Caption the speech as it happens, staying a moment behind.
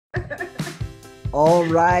All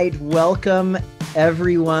right, welcome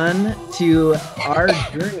everyone to our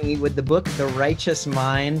journey with the book, The Righteous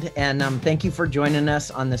Mind. And thank you for joining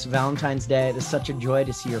us on this Valentine's Day. It is such a joy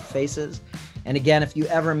to see your faces. And again, if you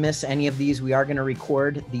ever miss any of these, we are going to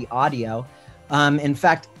record the audio. In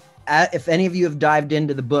fact, if any of you have dived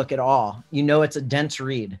into the book at all, you know it's a dense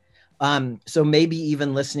read. So maybe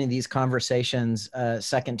even listening to these conversations a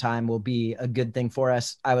second time will be a good thing for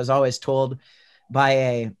us. I was always told by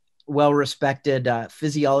a well-respected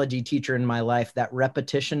physiology teacher in my life that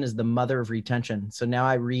repetition is the mother of retention. So now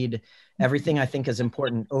I read everything I think is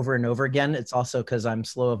important over and over again. It's also because I'm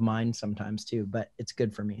slow of mind sometimes too, but it's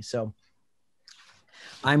good for me. So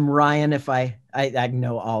I'm Ryan. If I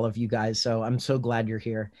know all of you guys, so I'm so glad you're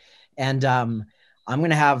here. And I'm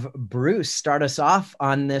going to have Bruce start us off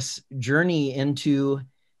on this journey into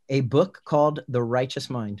a book called The Righteous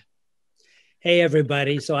Mind. Hey,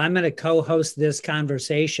 everybody. So I'm going to co-host this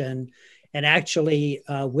conversation. And actually,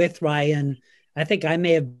 with Ryan, I think I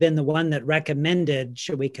may have been the one that recommended,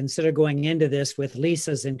 should we consider going into this with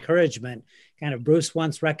Lisa's encouragement? Kind of, Bruce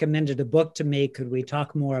once recommended a book to me. Could we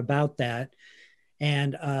talk more about that?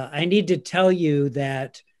 And I need to tell you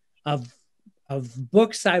that of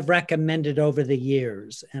books I've recommended over the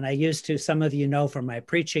years, and I used to, some of you know from my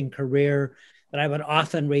preaching career, that I would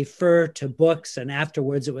often refer to books, and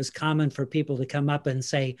afterwards it was common for people to come up and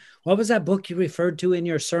say, what was that book you referred to in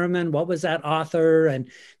your sermon? What was that author? And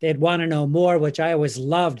they'd want to know more, which I always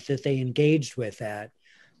loved that they engaged with that.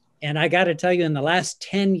 And I got to tell you, in the last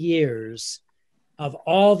 10 years, of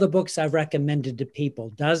all the books I've recommended to people,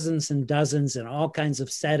 dozens and dozens in all kinds of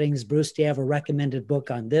settings, Bruce, do you have a recommended book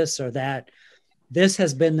on this or that? This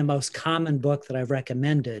has been the most common book that I've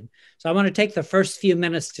recommended. So I want to take the first few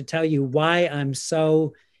minutes to tell you why I'm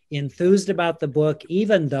so enthused about the book,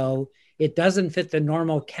 even though it doesn't fit the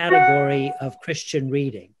normal category of Christian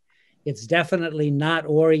reading. It's definitely not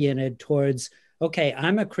oriented towards, okay,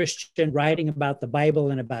 I'm a Christian writing about the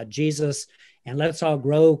Bible and about Jesus, and let's all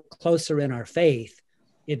grow closer in our faith.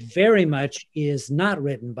 It very much is not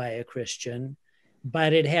written by a Christian,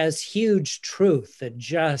 but it has huge truth that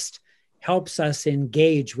just helps us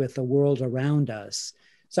engage with the world around us.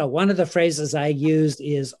 So one of the phrases I used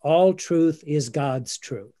is, all truth is God's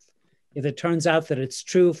truth. If it turns out that it's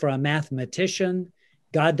true for a mathematician,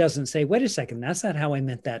 God doesn't say, wait a second, that's not how I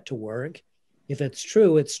meant that to work. If it's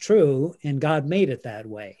true, and God made it that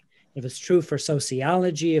way. If it's true for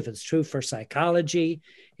sociology, if it's true for psychology,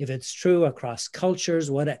 if it's true across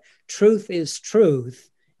cultures, truth is truth.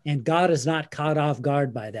 And God is not caught off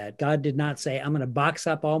guard by that. God did not say, I'm going to box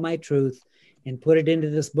up all my truth and put it into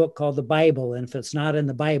this book called the Bible. And if it's not in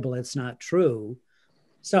the Bible, it's not true.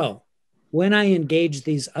 So when I engage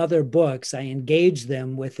these other books, I engage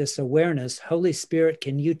them with this awareness. Holy Spirit,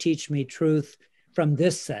 can you teach me truth from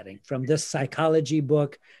this setting, from this psychology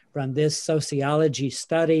book, from this sociology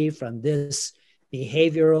study, from this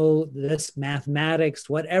behavioral, this mathematics,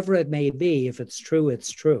 whatever it may be. If it's true, it's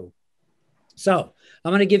true. So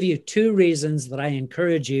I'm going to give you two reasons that I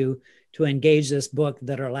encourage you to engage this book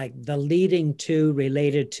that are like the leading two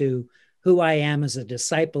related to who I am as a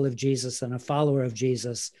disciple of Jesus and a follower of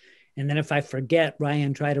Jesus. And then if I forget,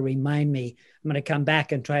 Ryan, try to remind me. I'm going to come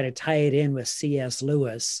back and try to tie it in with C.S.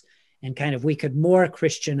 Lewis. And kind of we could more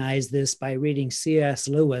Christianize this by reading C.S.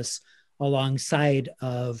 Lewis alongside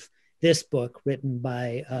of this book written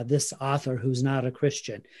by this author who's not a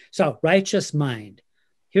Christian. So, Righteous Mind.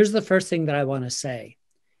 Here's the first thing that I want to say.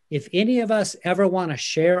 If any of us ever want to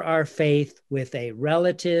share our faith with a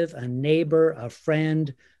relative, a neighbor, a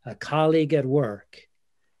friend, a colleague at work,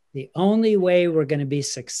 the only way we're going to be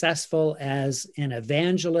successful as an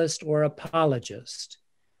evangelist or apologist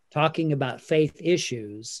talking about faith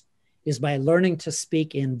issues is by learning to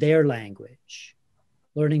speak in their language,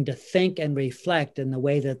 learning to think and reflect in the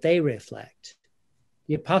way that they reflect.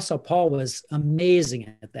 The Apostle Paul was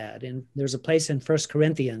amazing at that. And there's a place in 1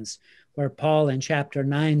 Corinthians where Paul in chapter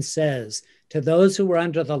 9 says, to those who were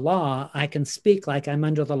under the law, I can speak like I'm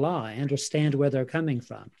under the law. I understand where they're coming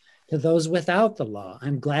from. To those without the law,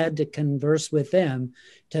 I'm glad to converse with them.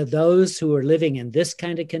 To those who are living in this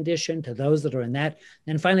kind of condition, to those that are in that.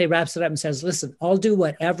 And finally wraps it up and says, listen, I'll do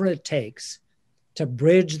whatever it takes to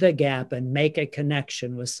bridge the gap and make a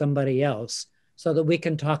connection with somebody else so that we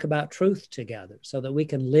can talk about truth together, so that we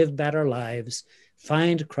can live better lives,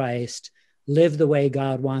 find Christ, live the way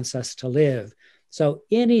God wants us to live. So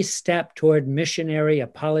any step toward missionary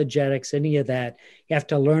apologetics, any of that, you have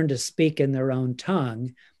to learn to speak in their own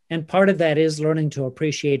tongue. And part of that is learning to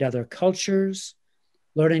appreciate other cultures,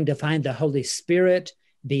 learning to find the Holy Spirit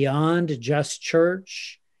beyond just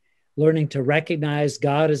church, learning to recognize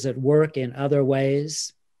God is at work in other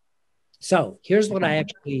ways. So here's what I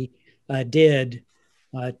actually did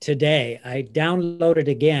today. I downloaded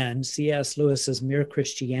again C.S. Lewis's Mere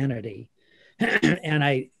Christianity, and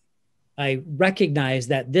I recognize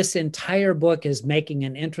that this entire book is making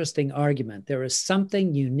an interesting argument. There is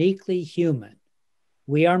something uniquely human.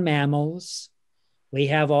 We are mammals. We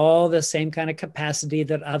have all the same kind of capacity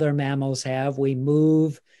that other mammals have. We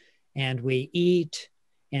move and we eat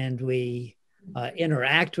and we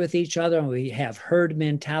interact with each other, and we have herd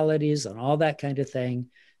mentalities and all that kind of thing.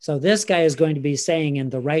 So this guy is going to be saying in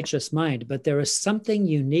The Righteous Mind, but there is something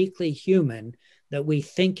uniquely human that we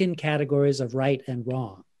think in categories of right and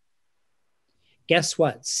wrong. Guess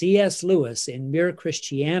what? C.S. Lewis in Mere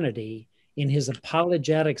Christianity, in his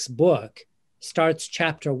apologetics book, starts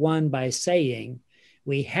chapter 1 by saying,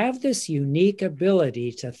 we have this unique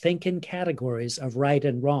ability to think in categories of right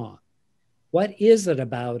and wrong. What is it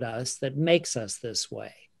about us that makes us this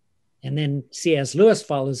way? And then C.S. Lewis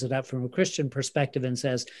follows it up from a Christian perspective and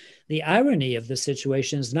says, the irony of the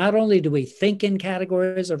situation is not only do we think in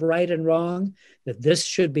categories of right and wrong, that this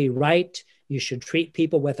should be right, you should treat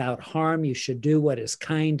people without harm, you should do what is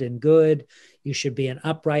kind and good, you should be an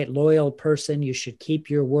upright, loyal person, you should keep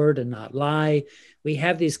your word and not lie. We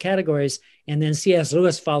have these categories. And then C.S.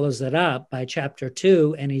 Lewis follows it up by chapter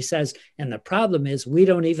 2, and he says, and the problem is we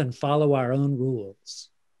don't even follow our own rules.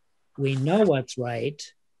 We know what's right,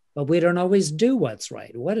 but we don't always do what's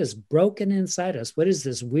right. What is broken inside us? What is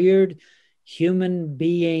this weird human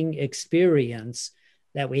being experience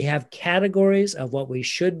that we have categories of what we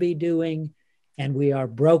should be doing, and we are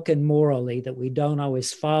broken morally, that we don't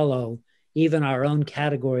always follow even our own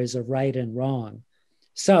categories of right and wrong?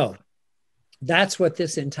 So that's what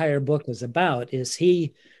this entire book is about, is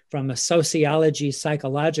he, from a sociology,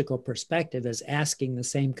 psychological perspective, is asking the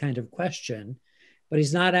same kind of question, but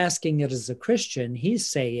he's not asking it as a Christian. He's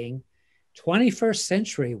saying, 21st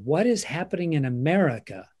century, what is happening in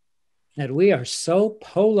America that we are so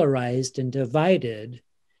polarized and divided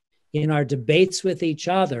in our debates with each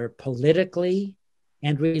other politically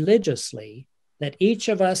and religiously, that each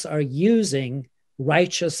of us are using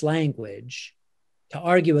righteous language to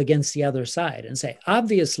argue against the other side and say,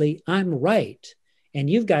 obviously, I'm right. And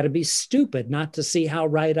you've got to be stupid not to see how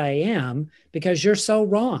right I am because you're so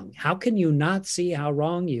wrong. How can you not see how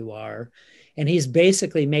wrong you are? And he's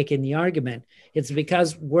basically making the argument, it's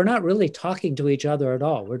because we're not really talking to each other at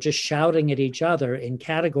all. We're just shouting at each other in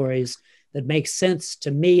categories that make sense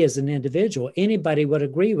to me as an individual. Anybody would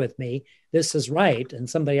agree with me, this is right. And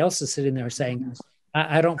somebody else is sitting there saying,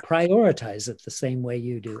 I don't prioritize it the same way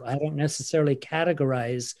you do. I don't necessarily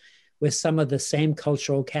categorize with some of the same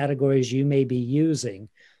cultural categories you may be using.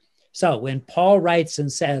 So when Paul writes and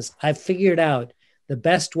says, I've figured out the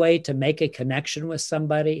best way to make a connection with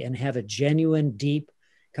somebody and have a genuine, deep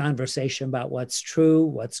conversation about what's true,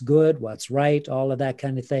 what's good, what's right, all of that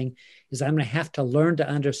kind of thing, is I'm going to have to learn to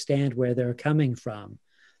understand where they're coming from.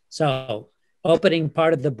 So opening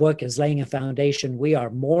part of the book is laying a foundation. We are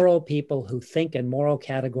moral people who think in moral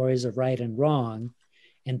categories of right and wrong.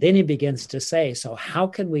 And then he begins to say, so how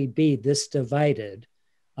can we be this divided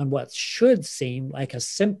on what should seem like a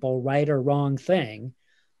simple right or wrong thing?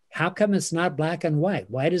 How come it's not black and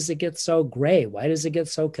white? Why does it get so gray? Why does it get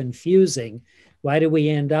so confusing? Why do we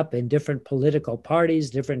end up in different political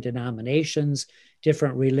parties, different denominations,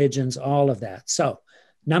 different religions, all of that? So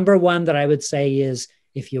number one that I would say is,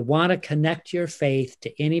 if you want to connect your faith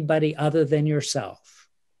to anybody other than yourself,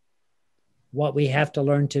 what we have to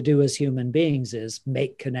learn to do as human beings is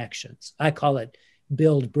make connections. I call it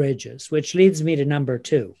build bridges, which leads me to number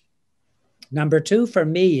two. Number two for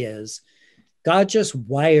me is God just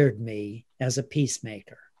wired me as a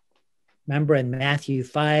peacemaker. Remember in Matthew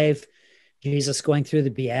 5, Jesus going through the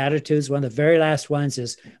Beatitudes, one of the very last ones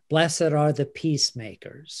is, blessed are the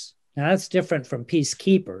peacemakers. Now that's different from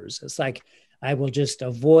peacekeepers. It's like, I will just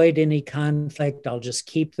avoid any conflict. I'll just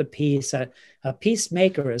keep the peace. A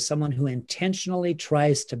peacemaker is someone who intentionally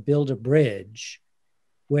tries to build a bridge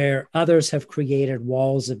where others have created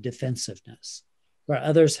walls of defensiveness, where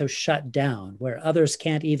others have shut down, where others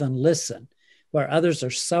can't even listen, where others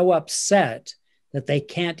are so upset that they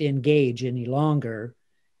can't engage any longer.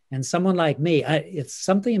 And someone like me, it's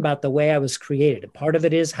something about the way I was created. A part of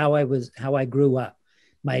it is how I grew up.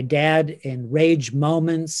 My dad, in rage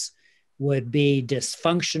moments, would be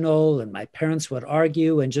dysfunctional, and my parents would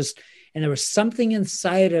argue, and there was something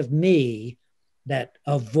inside of me that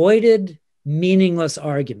avoided meaningless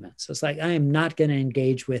arguments. It's like, I am not going to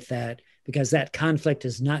engage with that because that conflict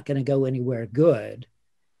is not going to go anywhere good.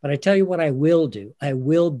 But I tell you what I will do. I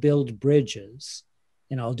will build bridges,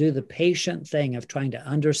 and I'll do the patient thing of trying to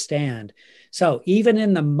understand. So even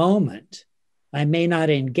in the moment I may not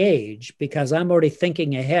engage because I'm already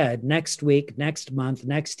thinking ahead next week, next month,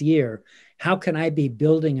 next year. How can I be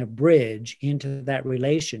building a bridge into that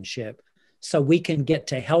relationship so we can get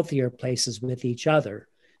to healthier places with each other,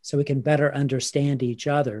 so we can better understand each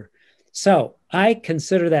other? So I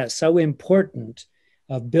consider that so important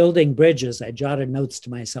of building bridges. I jotted notes to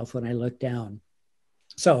myself when I looked down.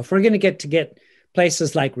 So if we're going to get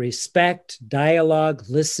places like respect, dialogue,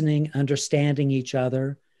 listening, understanding each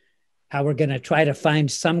other, how we're going to try to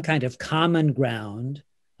find some kind of common ground.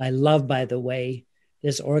 I love, by the way,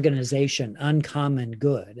 this organization, Uncommon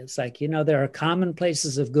Good. It's like, there are common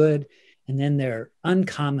places of good, and then there are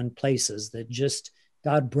uncommon places that just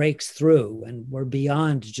God breaks through, and we're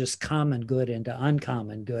beyond just common good into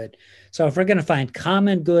uncommon good. So if we're going to find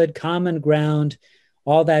common good, common ground,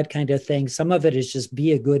 all that kind of thing, some of it is just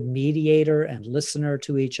be a good mediator and listener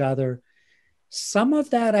to each other. Some of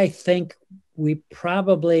that, I think, we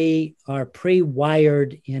probably are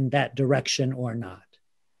pre-wired in that direction or not.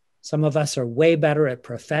 Some of us are way better at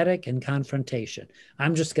prophetic and confrontation.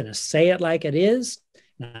 I'm just going to say it like it is,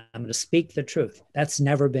 and I'm going to speak the truth. That's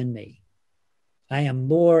never been me. I am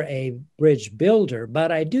more a bridge builder,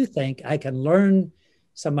 but I do think I can learn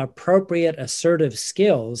some appropriate assertive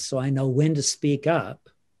skills so I know when to speak up.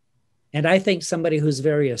 And I think somebody who's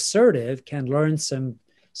very assertive can learn some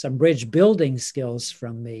bridge building skills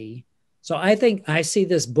from me. So I think I see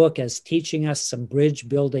this book as teaching us some bridge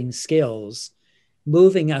building skills,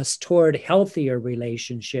 moving us toward healthier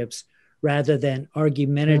relationships rather than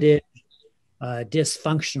argumentative,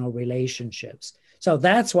 dysfunctional relationships. So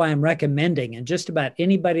that's why I'm recommending, and just about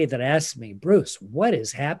anybody that asks me, Bruce, what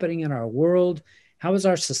is happening in our world? How is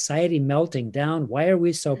our society melting down? Why are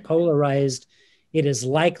we so polarized? It is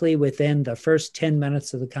likely within the first 10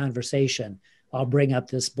 minutes of the conversation, I'll bring up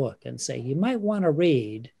this book and say, you might want to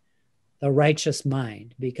read The Righteous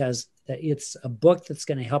Mind, because it's a book that's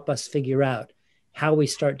going to help us figure out how we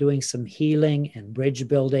start doing some healing and bridge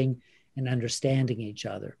building and understanding each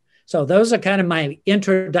other. So those are kind of my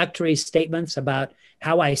introductory statements about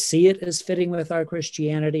how I see it as fitting with our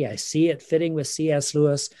Christianity. I see it fitting with C.S.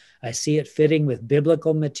 Lewis. I see it fitting with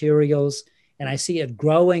biblical materials, and I see it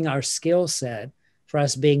growing our skill set for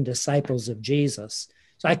us being disciples of Jesus.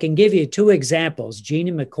 So I can give you two examples.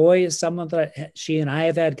 Jeannie McCoy is someone that she and I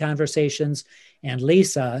have had conversations, and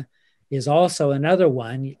Lisa is also another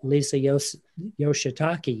one, Lisa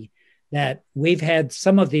Yoshitaki, that we've had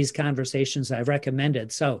some of these conversations I've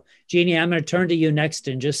recommended. So Jeannie, I'm going to turn to you next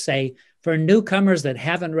and just say, for newcomers that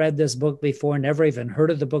haven't read this book before, never even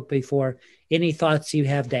heard of the book before, any thoughts you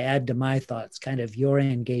have to add to my thoughts, kind of your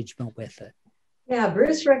engagement with it? Yeah,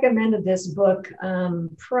 Bruce recommended this book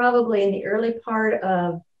probably in the early part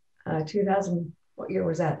of 2000. What year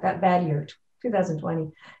was that? That bad year,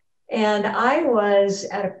 2020. And I was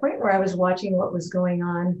at a point where I was watching what was going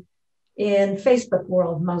on in Facebook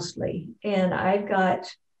world mostly. And I've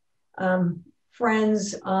got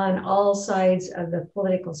friends on all sides of the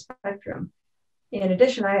political spectrum. In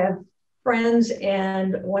addition, I have friends,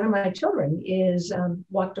 and one of my children is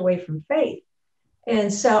walked away from faith.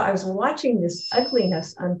 And so I was watching this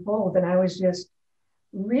ugliness unfold, and I was just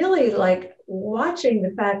really like watching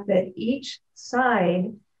the fact that each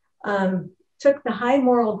side took the high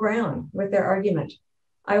moral ground with their argument.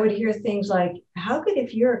 I would hear things like, how could,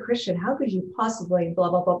 if you're a Christian, how could you possibly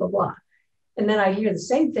blah, blah, blah, blah, blah. And then I'd hear the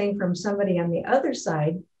same thing from somebody on the other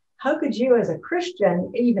side. How could you as a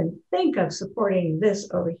Christian even think of supporting this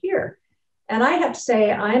over here? And I have to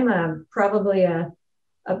say, I'm probably a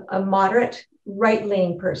moderate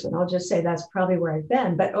right-leaning person. I'll just say that's probably where I've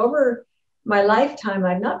been. But over my lifetime,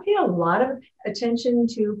 I've not paid a lot of attention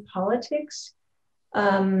to politics.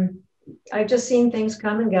 I've just seen things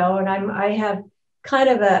come and go. And I have kind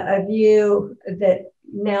of a view that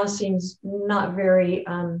now seems not very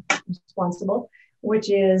responsible,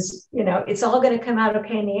 which is, it's all going to come out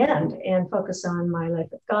okay in the end, and focus on my life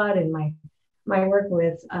with God and my work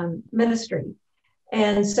with ministry.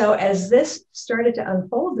 And so as this started to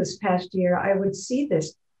unfold this past year, I would see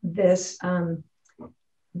this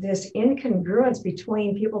incongruence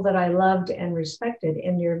between people that I loved and respected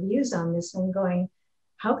and their views on this, and going,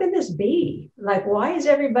 how can this be? Like, why is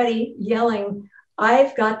everybody yelling,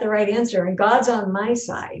 I've got the right answer and God's on my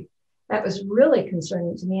side? That was really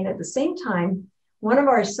concerning to me. And at the same time, one of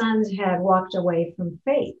our sons had walked away from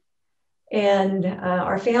faith. And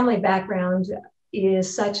our family background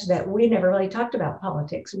is such that we never really talked about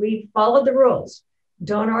politics. We followed the rules.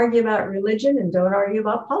 Don't argue about religion and don't argue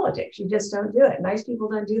about politics. You just don't do it. Nice people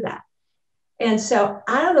don't do that. And so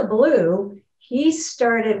out of the blue,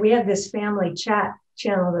 we have this family chat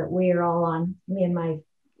channel that we are all on, me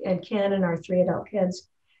and Ken and our 3 adult kids.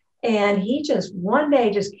 And he just one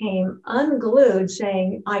day just came unglued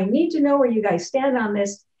saying, I need to know where you guys stand on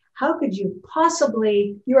this. How could you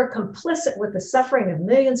possibly, you are complicit with the suffering of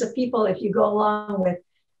millions of people if you go along with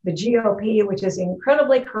the GOP, which is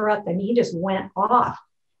incredibly corrupt. And he just went off.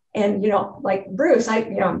 And, like Bruce,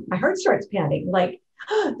 my heart starts pounding, like,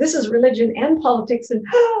 this is religion and politics. And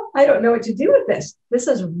I don't know what to do with this. This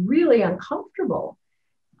is really uncomfortable.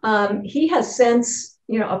 He has since,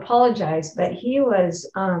 apologized, but he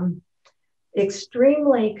was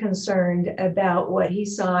extremely concerned about what he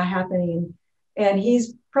saw happening. And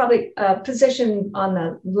he's probably positioned on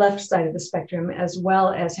the left side of the spectrum, as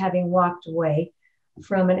well as having walked away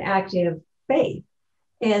from an active faith.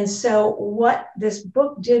 And so what this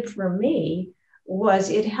book did for me was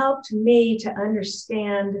it helped me to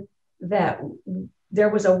understand that there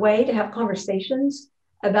was a way to have conversations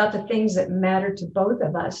about the things that matter to both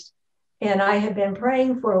of us. And I had been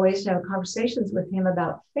praying for ways to have conversations with him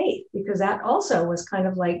about faith, because that also was kind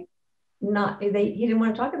of like he didn't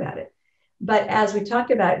want to talk about it. But as we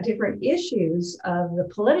talked about different issues of the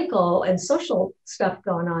political and social stuff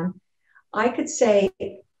going on, I could say,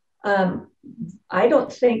 I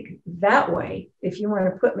don't think that way. If you want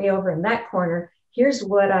to put me over in that corner, here's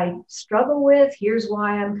what I struggle with. Here's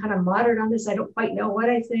why I'm kind of moderate on this. I don't quite know what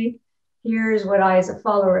I think. Here's what I, as a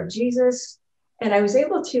follower of Jesus. And I was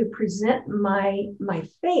able to present my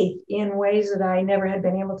faith in ways that I never had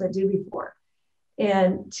been able to do before,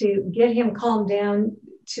 and to get him calmed down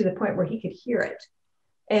to the point where he could hear it.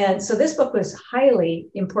 And so this book was highly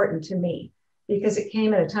important to me, because it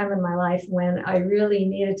came at a time in my life when I really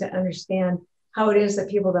needed to understand how it is that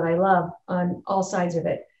people that I love on all sides of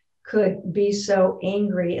it could be so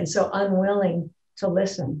angry and so unwilling to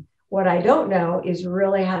listen. What I don't know is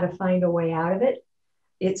really how to find a way out of it.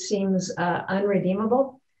 It seems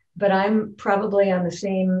unredeemable, but I'm probably on the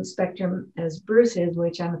same spectrum as Bruce is,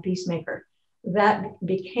 which I'm a peacemaker. That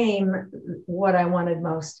became what I wanted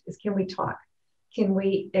most, is, can we talk? Can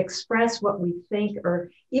we express what we think,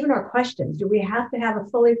 or even our questions? Do we have to have a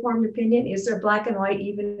fully formed opinion? Is there black and white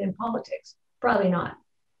even in politics? Probably not.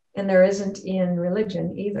 And there isn't in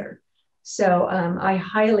religion either. So I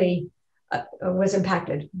highly was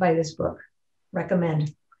impacted by this book.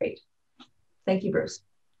 Recommend. Great. Thank you, Bruce.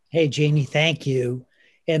 Hey, Jeannie, thank you.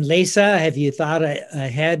 And Lisa, have you thought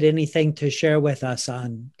ahead, anything to share with us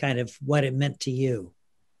on kind of what it meant to you?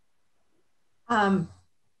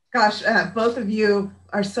 Gosh, both of you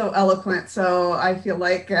are so eloquent, so I feel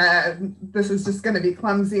like this is just going to be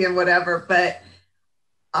clumsy and whatever, but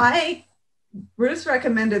Bruce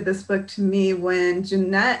recommended this book to me when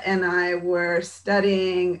Jeanette and I were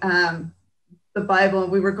studying the Bible,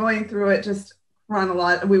 and we were going through it just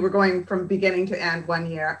chronologically. We were going from beginning to end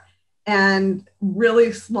one year and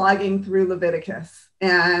really slogging through Leviticus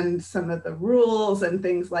and some of the rules and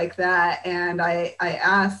things like that. And I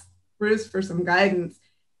asked Bruce for some guidance,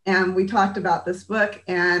 and we talked about this book.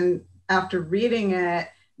 And after reading it,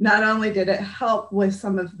 not only did it help with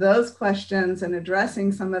some of those questions and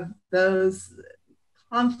addressing some of those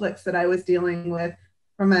conflicts that I was dealing with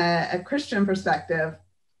from a Christian perspective,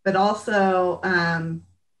 but also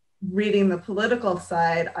reading the political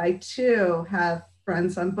side. I too have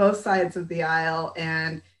friends on both sides of the aisle,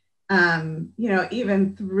 and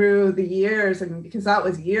even through the years, and because that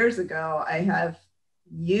was years ago, I have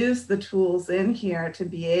used the tools in here to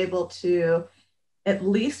be able to at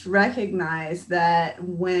least recognize that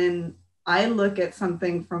when I look at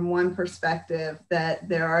something from one perspective, that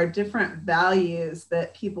there are different values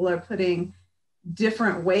that people are putting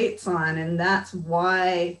different weights on. And that's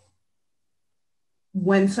why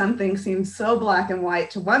when something seems so black and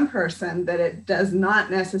white to one person, that it does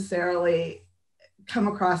not necessarily come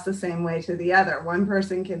across the same way to the other. One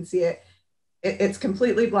person can see it's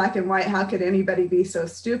completely black and white. How could anybody be so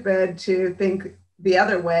stupid to think the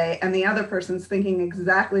other way? And the other person's thinking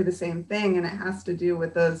exactly the same thing. And it has to do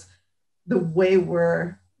with the way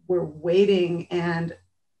we're weighting and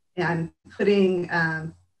putting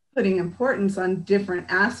importance on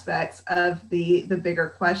different aspects of the bigger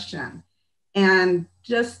question. And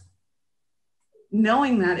just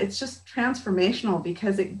knowing that, it's just transformational,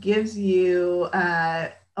 because it gives you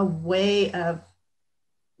a way of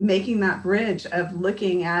making that bridge of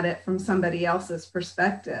looking at it from somebody else's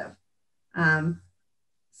perspective.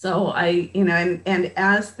 So and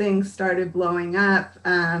as things started blowing up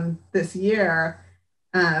this year,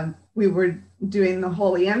 we were doing the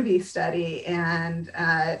Holy Envy study, and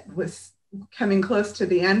was coming close to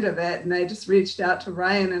the end of it. And I just reached out to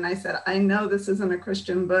Ryan and I said, I know this isn't a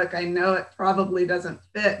Christian book. I know it probably doesn't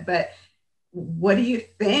fit, but what do you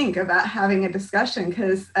think about having a discussion?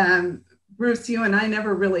 Because Bruce, you and I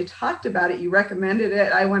never really talked about it. You recommended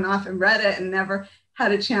it. I went off and read it and never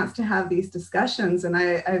had a chance to have these discussions. And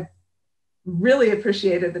I really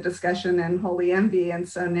appreciated the discussion in Holy Envy. And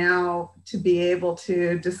so now to be able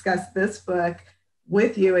to discuss this book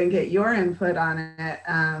with you and get your input on it,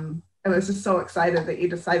 I was just so excited that you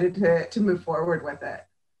decided to move forward with it.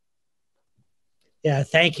 Yeah,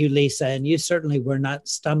 thank you, Lisa. And you certainly were not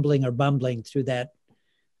stumbling or bumbling through that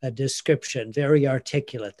description. Very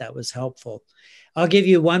articulate. That was helpful. I'll give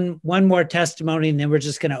you one more testimony, and then we're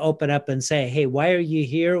just going to open up and say, hey, why are you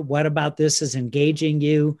here? What about this is engaging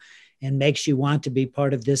you and makes you want to be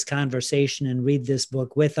part of this conversation and read this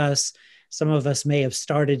book with us? Some of us may have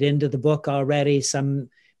started into the book already. Some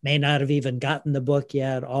may not have even gotten the book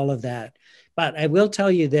yet, all of that. But I will tell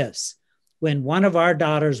you this. When one of our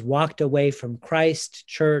daughters walked away from Christ,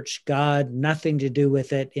 church, God, nothing to do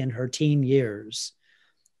with it in her teen years,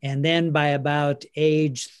 and then by about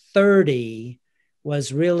age 30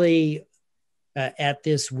 was really at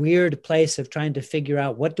this weird place of trying to figure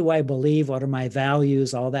out, what do I believe? What are my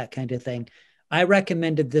values? All that kind of thing. I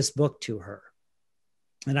recommended this book to her.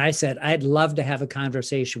 And I said, I'd love to have a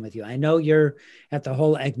conversation with you. I know you're at the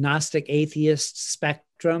whole agnostic atheist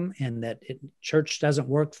spectrum and that church doesn't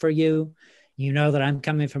work for you. You know that I'm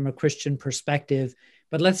coming from a Christian perspective,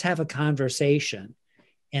 but let's have a conversation.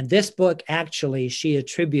 And this book, actually, she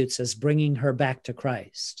attributes as bringing her back to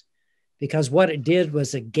Christ. Because what it did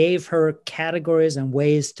was it gave her categories and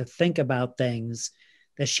ways to think about things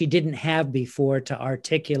that she didn't have before to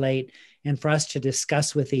articulate and for us to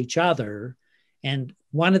discuss with each other. And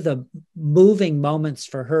one of the moving moments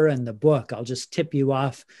for her in the book, I'll just tip you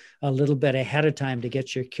off a little bit ahead of time to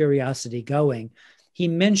get your curiosity going. He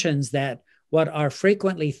mentions that what are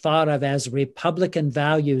frequently thought of as Republican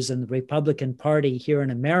values in the Republican Party here in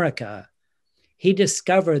America, he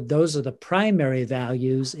discovered those are the primary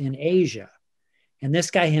values in Asia. And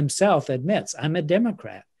this guy himself admits, I'm a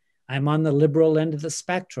Democrat. I'm on the liberal end of the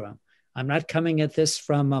spectrum. I'm not coming at this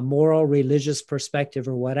from a moral, religious perspective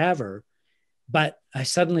or whatever. But I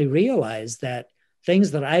suddenly realized that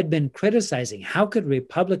things that I'd been criticizing, how could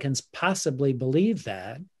Republicans possibly believe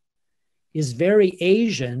that, is very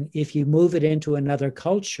Asian if you move it into another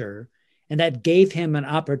culture. And that gave him an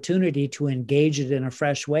opportunity to engage it in a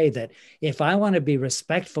fresh way, that if I want to be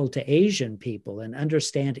respectful to Asian people and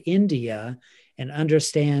understand India and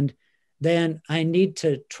understand, then I need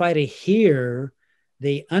to try to hear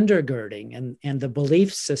the undergirding and the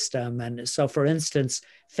belief system. And so, for instance,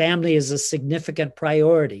 family is a significant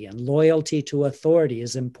priority and loyalty to authority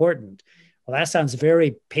is important. Well, that sounds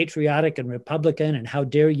very patriotic and Republican, and how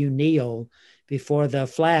dare you kneel before the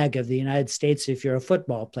flag of the United States if you're a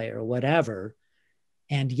football player or whatever.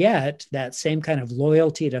 And yet that same kind of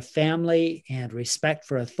loyalty to family and respect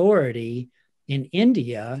for authority in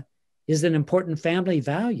India is an important family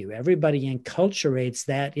value. Everybody enculturates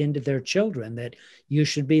that into their children, that you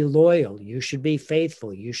should be loyal, you should be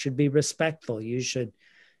faithful, you should be respectful, you should.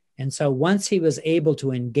 And so once he was able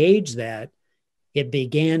to engage that, it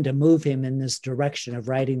began to move him in this direction of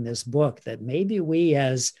writing this book, that maybe we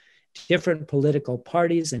as different political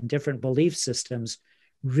parties and different belief systems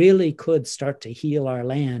really could start to heal our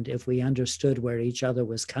land if we understood where each other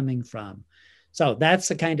was coming from. So that's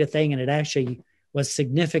the kind of thing, and it actually was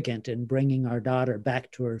significant in bringing our daughter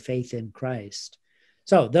back to her faith in Christ.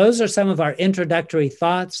 So those are some of our introductory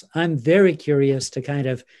thoughts. I'm very curious to kind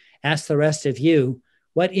of ask the rest of you,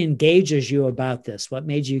 what engages you about this? What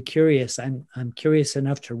made you curious? I'm curious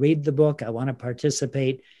enough to read the book. I want to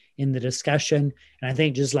participate in the discussion. And I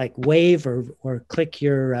think just like wave or click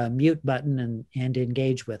your mute button and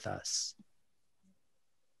engage with us.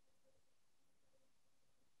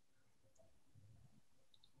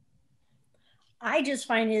 I just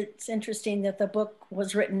find it's interesting that the book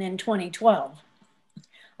was written in 2012.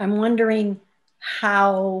 I'm wondering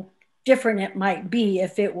how different it might be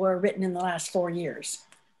if it were written in the last 4 years,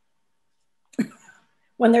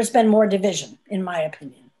 when there's been more division, in my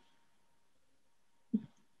opinion.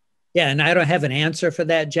 Yeah, and I don't have an answer for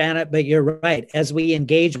that, Janet, but you're right. As we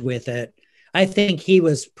engage with it, I think he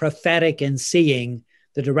was prophetic in seeing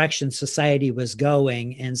the direction society was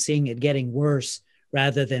going and seeing it getting worse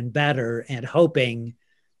rather than better, and hoping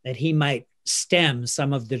that he might stem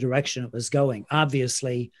some of the direction it was going.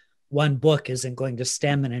 Obviously, one book isn't going to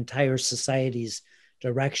stem an entire society's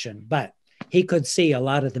direction, but he could see a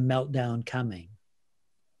lot of the meltdown coming.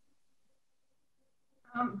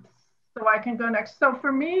 So I can go next. So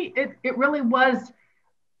for me, it really was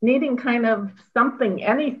needing kind of something,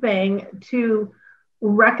 anything to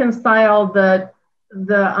reconcile the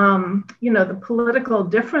political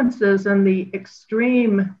differences and the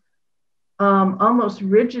extreme, almost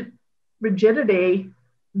rigid rigidity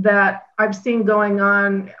that I've seen going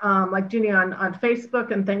on, like Jeannie, on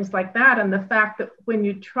Facebook and things like that. And the fact that when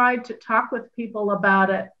you tried to talk with people about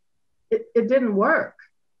it, it didn't work.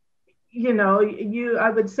 You know, I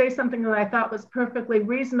would say something that I thought was perfectly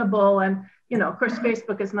reasonable. And, you know, of course,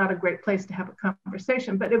 Facebook is not a great place to have a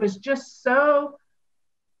conversation, but it was just so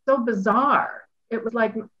bizarre. It was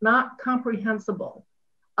like not comprehensible.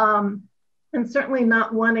 And certainly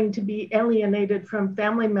not wanting to be alienated from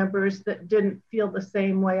family members that didn't feel the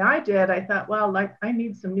same way I did. I thought, well, like, I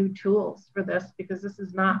need some new tools for this, because this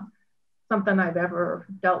is not something I've ever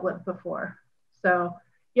dealt with before. So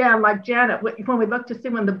yeah, and like Janet, when we looked to see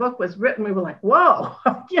when the book was written, we were like, whoa,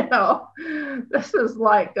 you know, this is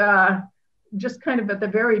like just kind of at the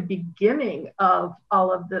very beginning of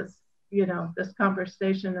all of this, you know, this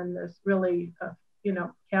conversation and this really, you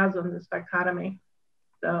know, chasm, this dichotomy.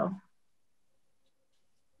 So.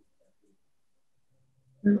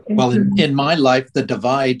 Well, in my life, the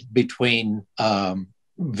divide between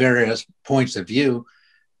various points of view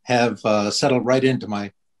have settled right into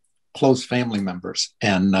my close family members,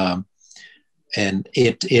 and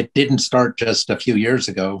it didn't start just a few years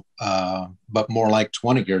ago, but more like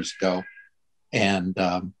 20 years ago, and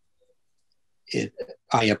I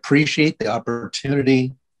appreciate the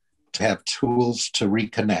opportunity to have tools to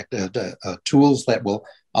reconnect, tools that will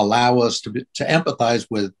allow us to empathize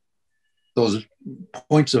with those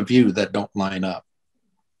points of view that don't line up.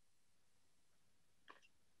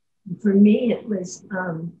 For me, it was,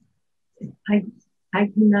 I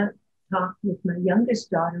cannot talk with my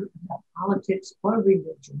youngest daughter about politics or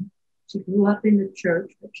religion. She grew up in the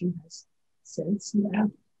church, but she has since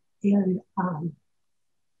left. And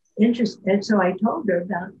interested, so I told her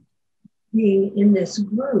about being in this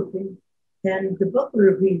group and the book we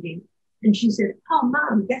were reading. And she said, oh,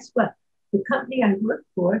 Mom, guess what? The company I work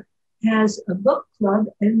for has a book club,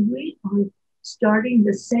 and we are starting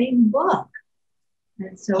the same book.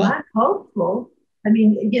 And so I'm hopeful. I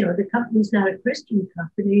mean, you know, the company's not a Christian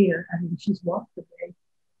company, I mean, she's walked away,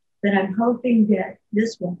 but I'm hoping that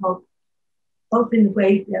this will help open the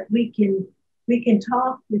way that we can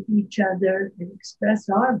talk with each other and express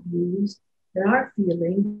our views and our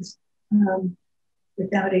feelings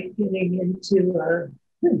without it getting into,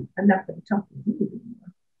 I'm not going to talk to you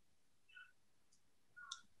anymore.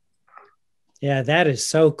 Yeah, that is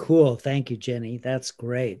so cool. Thank you, Jenny. That's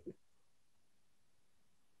great.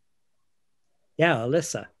 Yeah,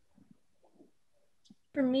 Alyssa.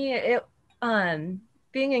 For me,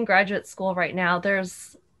 being in graduate school right now,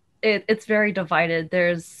 it's very divided.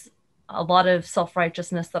 There's a lot of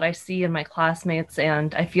self-righteousness that I see in my classmates,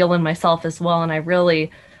 and I feel in myself as well. And I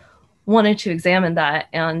really wanted to examine that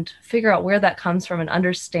and figure out where that comes from and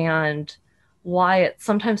understand why it's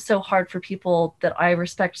sometimes so hard for people that I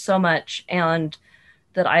respect so much and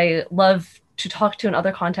that I love to talk to in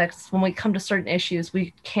other contexts. When we come to certain issues,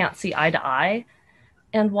 we can't see eye to eye,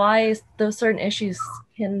 and why those certain issues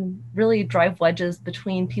can really drive wedges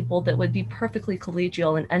between people that would be perfectly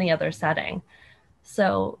collegial in any other setting.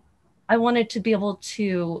 So I wanted to be able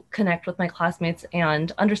to connect with my classmates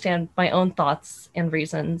and understand my own thoughts and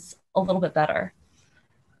reasons a little bit better.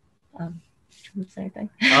 Say anything?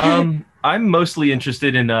 I'm mostly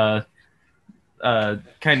interested in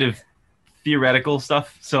kind of theoretical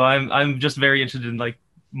stuff. So I'm just very interested in like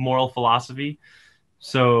moral philosophy.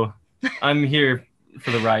 So I'm here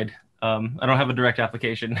for the ride. I don't have a direct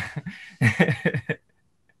application.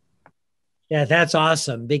 Yeah, that's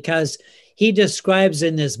awesome, because he describes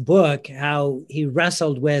in this book how he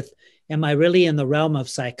wrestled with, am I really in the realm of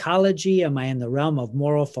psychology? Am I in the realm of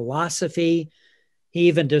moral philosophy? He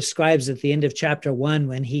even describes at the end of chapter 1,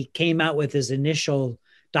 when he came out with his initial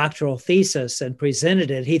doctoral thesis and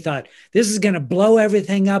presented it, he thought, this is going to blow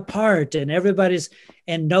everything apart,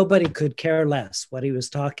 and nobody could care less what he was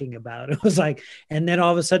talking about. It was like, and then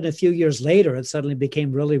all of a sudden, a few years later, it suddenly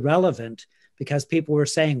became really relevant, because people were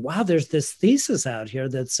saying, wow, there's this thesis out here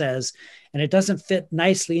that says, and it doesn't fit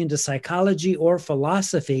nicely into psychology or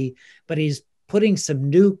philosophy, but he's putting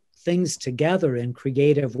some new things together in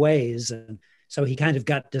creative ways. And so he kind of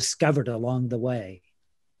got discovered along the way.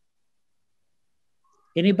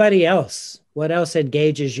 Anybody else? What else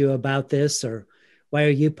engages you about this, or why are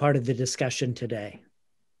you part of the discussion today?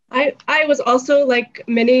 I was also, like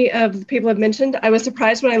many of the people have mentioned, I was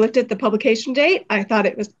surprised when I looked at the publication date. I thought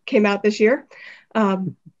it came out this year.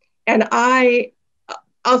 And I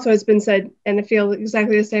also, has been said, and I feel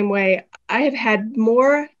exactly the same way, I have had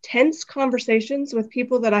more tense conversations with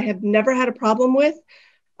people that I have never had a problem with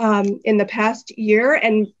in the past year.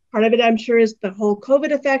 And part of it, I'm sure, is the whole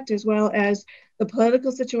COVID effect, as well as the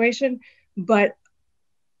political situation. But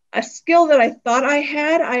a skill that I thought I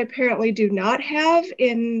had, I apparently do not have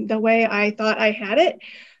in the way I thought I had it.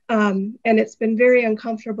 And it's been very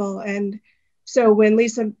uncomfortable. And so when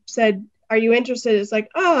Lisa said, "Are you interested?" It's like,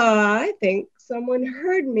 I think someone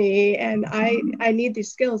heard me, and I need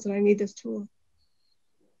these skills and I need this tool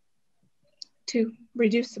to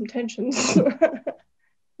reduce some tensions.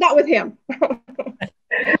 Not with him.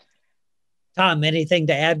 Tom, anything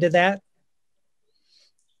to add to that?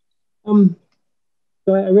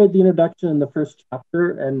 So I read the introduction in the first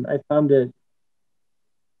chapter, and I found it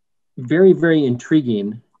very, very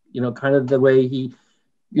intriguing. Kind of the way he,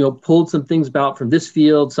 pulled some things about from this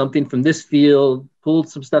field, something from this field, pulled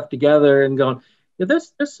some stuff together, and going,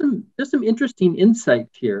 there's some interesting insight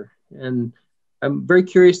here, and I'm very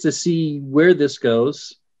curious to see where this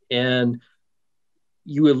goes. And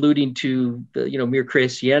you alluding to the mere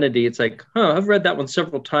Christianity, it's like, I've read that one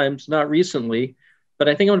several times, not recently, but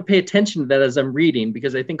I think I'm going to pay attention to that as I'm reading,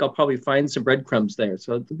 because I think I'll probably find some breadcrumbs there.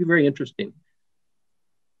 So it'll be very interesting.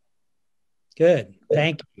 Good.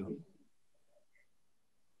 Thank you.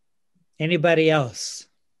 Anybody else?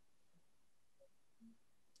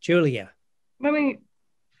 Julia. Let me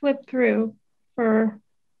flip through for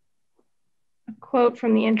a quote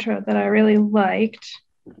from the intro that I really liked,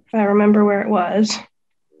 if I remember where it was.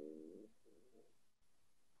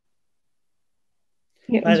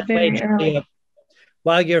 It was very early.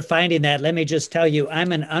 While you're finding that, let me just tell you,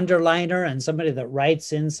 I'm an underliner and somebody that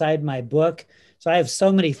writes inside my book. So I have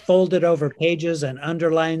so many folded over pages and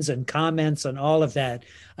underlines and comments and all of that.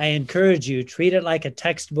 I encourage you, treat it like a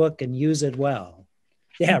textbook and use it well.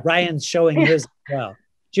 Yeah, Ryan's showing his as well.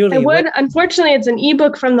 Julie. Unfortunately, it's an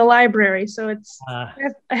ebook from the library. So I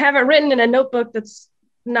have it written in a notebook that's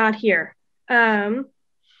not here. It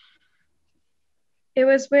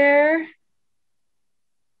was where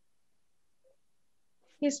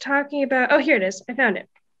he's talking about, here it is. I found it.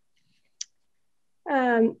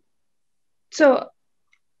 So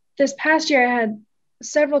this past year, I had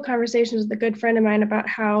several conversations with a good friend of mine about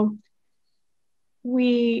how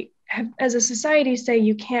we have, as a society, say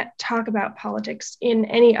you can't talk about politics in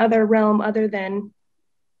any other realm other than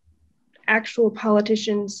actual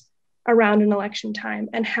politicians around an election time,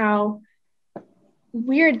 and how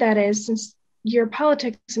weird that is, since your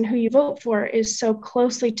politics and who you vote for is so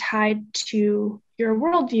closely tied to your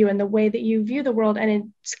worldview and the way that you view the world.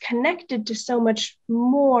 And it's connected to so much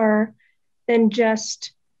more than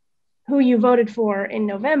just who you voted for in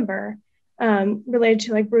November, related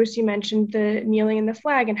to, like Bruce, you mentioned the kneeling in the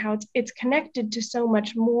flag, and how it's connected to so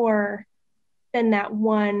much more than that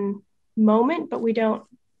one moment, but we don't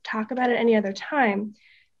talk about it any other time.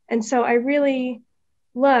 And so I really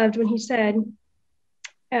loved when he said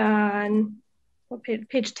on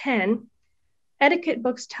page 10, etiquette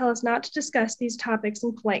books tell us not to discuss these topics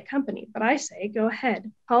in polite company, but I say, go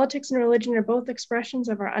ahead. Politics and religion are both expressions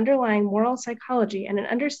of our underlying moral psychology, and an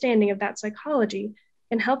understanding of that psychology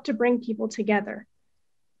can help to bring people together.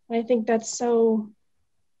 And I think that's so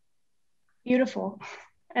beautiful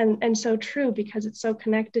and so true, because it's so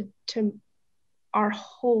connected to our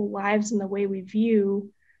whole lives, and the way we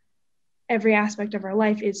view every aspect of our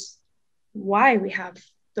life is why we have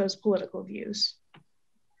those political views.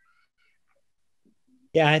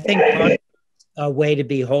 Yeah, I think part of a way to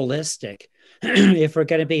be holistic, if we're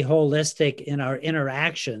going to be holistic in our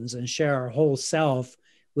interactions and share our whole self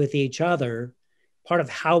with each other, part of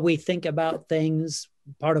how we think about things,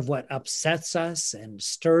 part of what upsets us and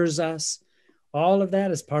stirs us, all of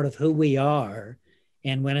that is part of who we are.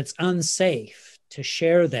 And when it's unsafe to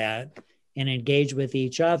share that and engage with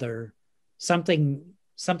each other, something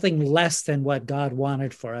less than what God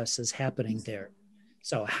wanted for us is happening there.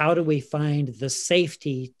 So how do we find the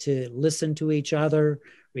safety to listen to each other,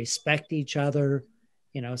 respect each other,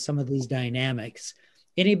 some of these dynamics?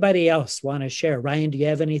 Anybody else want to share? Ryan, do you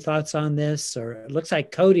have any thoughts on this? Or it looks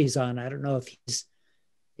like Cody's on. I don't know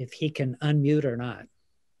if he can unmute or not.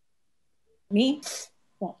 Me?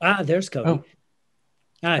 There's Cody.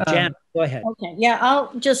 Jan, go ahead. Okay, yeah,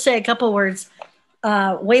 I'll just say a couple words.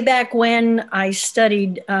 Way back when I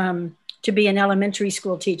studied to be an elementary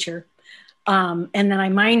school teacher, and then I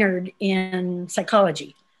minored in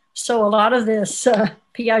psychology. So a lot of this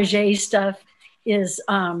Piaget stuff is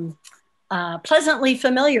pleasantly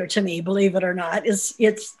familiar to me, believe it or not.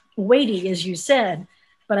 It's weighty, as you said,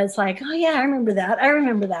 but it's like, oh yeah, I remember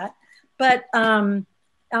that. But on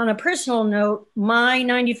a personal note, my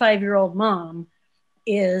 95-year-old mom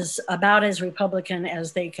is about as Republican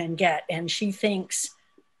as they can get. And she thinks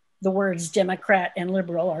the words Democrat and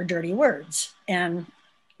liberal are dirty words. And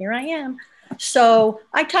here I am. So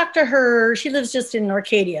I talked to her. She lives just in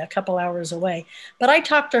Arcadia, a couple hours away, but I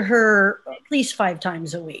talk to her at least 5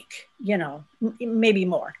 times a week, maybe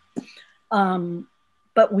more.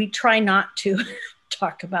 But we try not to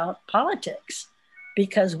talk about politics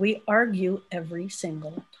because we argue every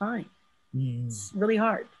single time. It's really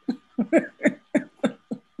hard.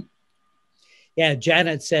 Yeah,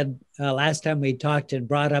 Janet said last time we talked and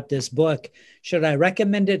brought up this book, should I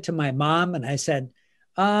recommend it to my mom? And I said,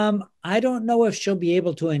 I don't know if she'll be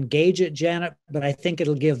able to engage it, Janet, but I think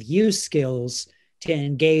it'll give you skills to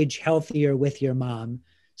engage healthier with your mom.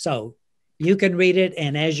 So you can read it,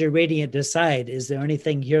 and as you're reading it, decide, is there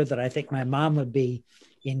anything here that I think my mom would be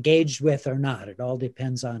engaged with or not? It all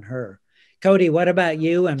depends on her. Cody, what about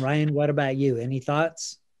you? And Ryan, what about you? Any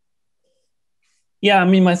thoughts? Yeah, I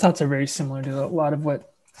mean, my thoughts are very similar to a lot of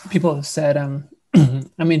what people have said. I'm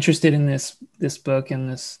interested in this book and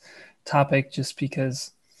this topic just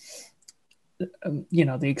because,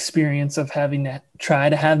 the experience of having to try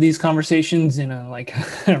to have these conversations in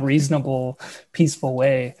a reasonable, peaceful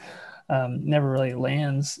way never really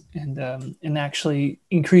lands. And actually,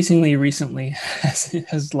 increasingly recently has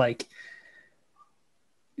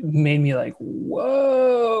made me like,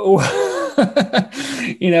 whoa.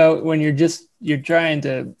 When you're trying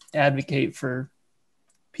to advocate for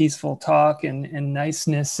peaceful talk and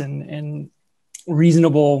niceness and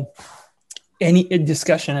reasonable any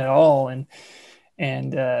discussion at all, and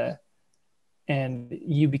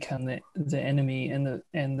you become the enemy and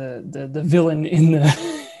the villain in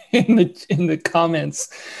the comments.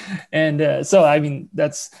 And so I mean,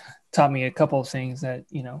 that's taught me a couple of things that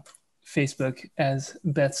Facebook, as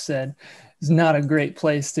Beth said, is not a great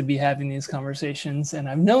place to be having these conversations. And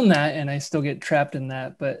I've known that, and I still get trapped in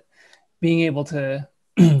that. But being able to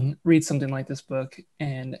read something like this book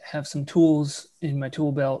and have some tools in my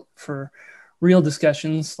tool belt for real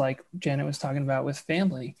discussions, like Janet was talking about with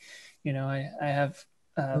family. I have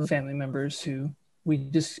family members who we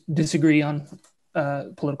just disagree on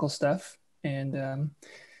political stuff. And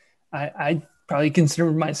I probably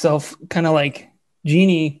consider myself kind of like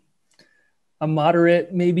Jeannie, a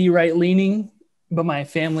moderate, maybe right-leaning, but my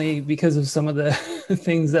family, because of some of the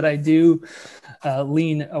things that I do,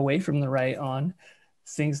 lean away from the right on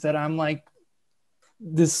things that I'm like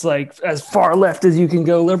this, like as far left as you can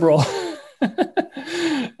go liberal.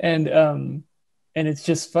 And it's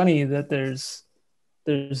just funny that there's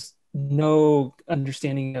no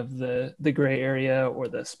understanding of the gray area or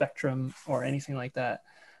the spectrum or anything like that,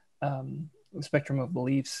 the spectrum of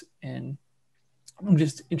beliefs. And I'm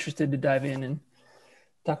just interested to dive in and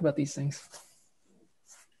talk about these things.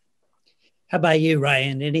 How about you,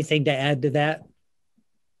 Ryan? Anything to add to that?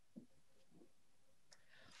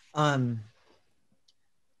 Well,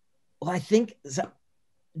 I think,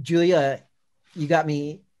 Julia, you got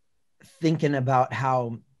me thinking about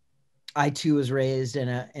how I too was raised in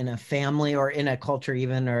a family or in a culture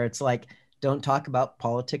even, or it's like, don't talk about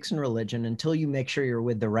politics and religion until you make sure you're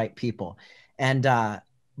with the right people. And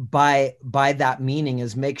by that meaning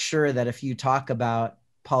is make sure that if you talk about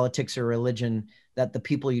politics or religion, that the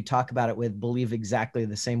people you talk about it with believe exactly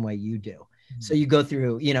the same way you do. Mm-hmm. So you go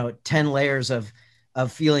through, 10 layers of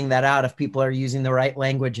feeling that out, if people are using the right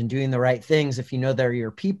language and doing the right things, if you know they're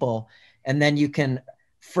your people, and then you can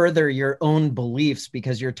further your own beliefs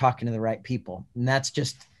because you're talking to the right people. And that's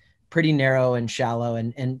just pretty narrow and shallow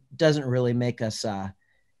and doesn't really make us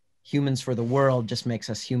humans for the world, just makes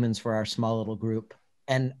us humans for our small little group.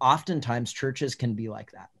 And oftentimes churches can be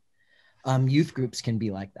like that. Youth groups can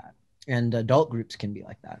be like that. And adult groups can be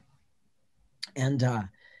like that. And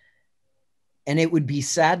it would be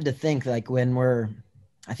sad to think like where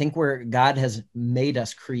God has made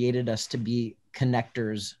us, created us to be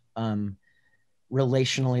connectors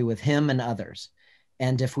relationally with him and others.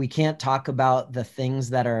 And if we can't talk about the things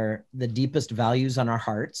that are the deepest values on our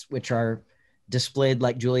hearts, which are displayed,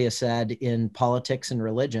 like Julia said, in politics and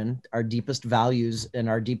religion, our deepest values and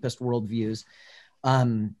our deepest worldviews,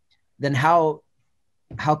 then how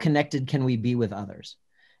connected can we be with others?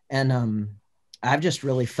 And I've just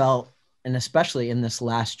really felt, and especially in this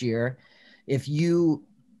last year, if you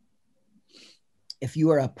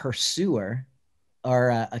are a pursuer or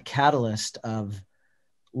a catalyst of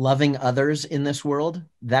loving others in this world,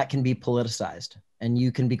 that can be politicized. And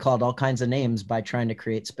you can be called all kinds of names by trying to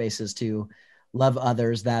create spaces to love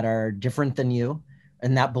others that are different than you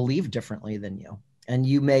and that believe differently than you. And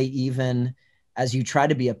you may even, as you try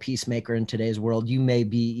to be a peacemaker in today's world, you may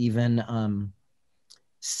be even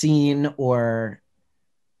seen or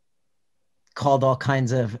called all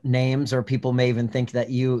kinds of names, or people may even think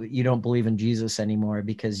that you don't believe in Jesus anymore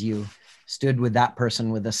because you stood with that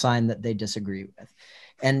person with a sign that they disagree with.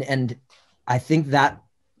 And I think that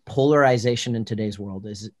polarization in today's world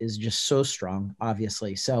is just so strong,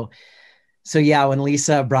 obviously. So yeah, when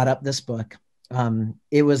Lisa brought up this book,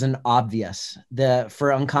 it was an obvious.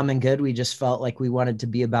 For Uncommon Good, we just felt like we wanted to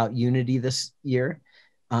be about unity this year,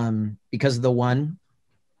 because of the one,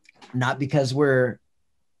 not because we're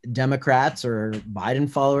Democrats or Biden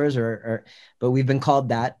followers, but we've been called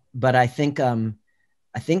that. But I think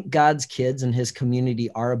God's kids and his community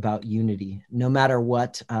are about unity, no matter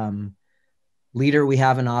what leader we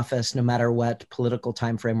have in office, no matter what political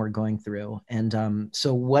time frame we're going through. And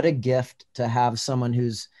so what a gift to have someone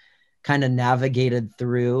who's kind of navigated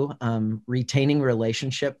through retaining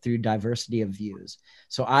relationship through diversity of views.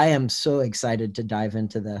 So I am so excited to dive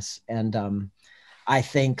into this. And I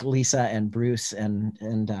thank Lisa and Bruce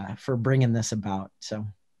and for bringing this about. So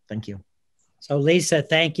thank you. So Lisa,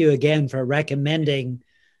 thank you again for recommending.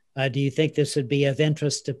 Do you think this would be of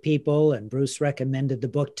interest to people? And Bruce recommended the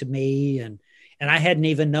book to me, and I hadn't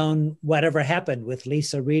even known whatever happened with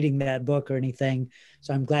Lisa reading that book or anything.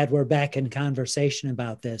 So I'm glad we're back in conversation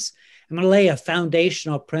about this. I'm going to lay a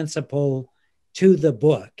foundational principle to the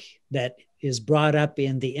book that is brought up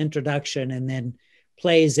in the introduction and then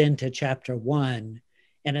plays into chapter 1.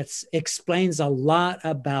 And it explains a lot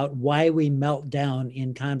about why we melt down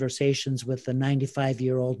in conversations with the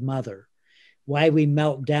 95-year-old mother, why we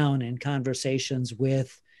melt down in conversations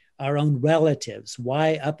with our own relatives,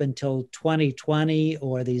 why up until 2020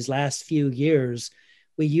 or these last few years,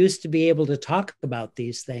 we used to be able to talk about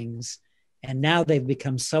these things. And now they've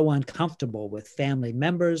become so uncomfortable with family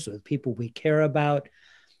members, with people we care about.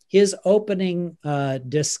 His opening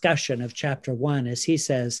discussion of chapter 1 is he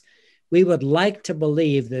says, we would like to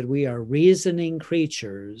believe that we are reasoning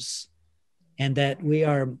creatures and that we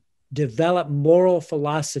are develop moral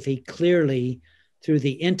philosophy clearly through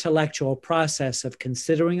the intellectual process of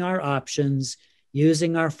considering our options,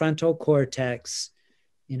 using our frontal cortex.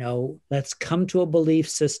 Let's come to a belief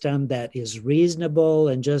system that is reasonable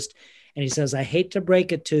and he says, I hate to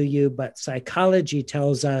break it to you, but psychology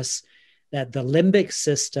tells us that the limbic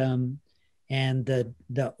system and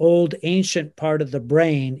the old ancient part of the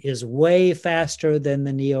brain is way faster than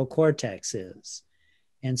the neocortex is.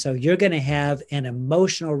 And so you're going to have an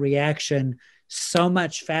emotional reaction so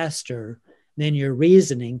much faster than your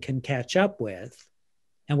reasoning can catch up with.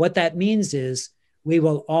 And what that means is we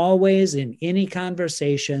will always, in any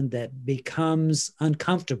conversation that becomes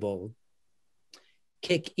uncomfortable,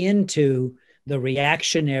 kick into the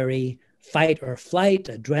reactionary fight or flight,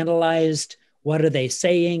 adrenalized. What are they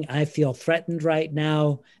saying? I feel threatened right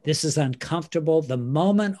now. This is uncomfortable. The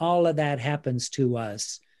moment all of that happens to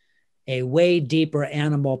us, a way deeper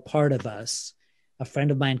animal part of us, a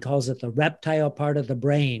friend of mine calls it the reptile part of the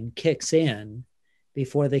brain, kicks in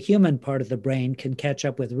before the human part of the brain can catch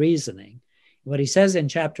up with reasoning. What he says in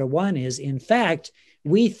chapter 1 is, in fact,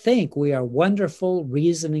 we think we are wonderful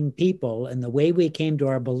reasoning people, and the way we came to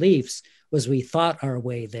our beliefs was we thought our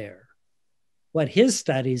way there. What his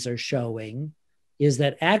studies are showing is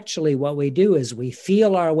that actually what we do is we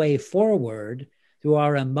feel our way forward through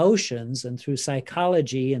our emotions and through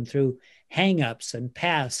psychology and through hangups and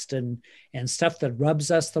past and stuff that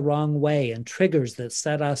rubs us the wrong way and triggers that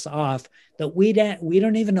set us off, that we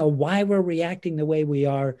don't even know why we're reacting the way we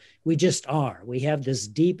are. We just are. We have this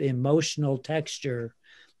deep emotional texture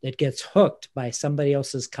that gets hooked by somebody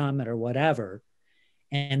else's comment or whatever.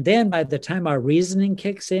 And then by the time our reasoning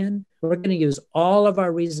kicks in, we're going to use all of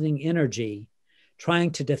our reasoning energy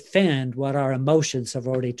trying to defend what our emotions have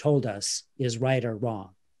already told us is right or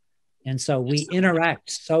wrong. And so we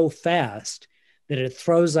interact so fast that it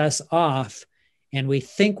throws us off and we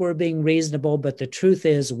think we're being reasonable, but the truth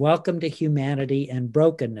is, welcome to humanity and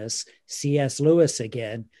brokenness, C.S. Lewis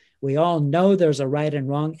again. We all know there's a right and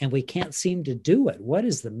wrong and we can't seem to do it. What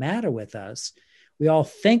is the matter with us? We all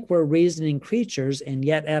think we're reasoning creatures, and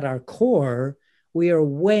yet at our core, we are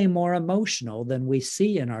way more emotional than we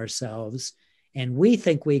see in ourselves. And we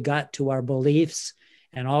think we got to our beliefs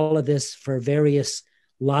and all of this for various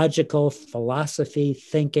logical philosophy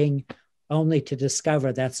thinking, only to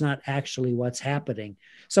discover that's not actually what's happening.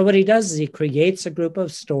 So what he does is he creates a group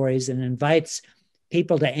of stories and invites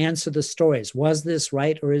people to answer the stories. Was this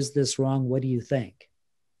right or is this wrong? What do you think?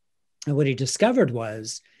 And what he discovered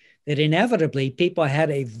was that inevitably people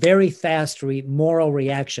had a very fast moral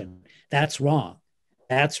reaction. That's wrong.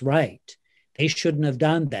 That's right. They shouldn't have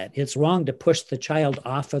done that. It's wrong to push the child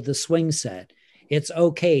off of the swing set. It's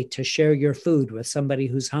okay to share your food with somebody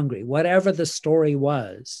who's hungry, whatever the story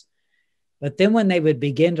was. But then when they would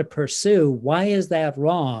begin to pursue, why is that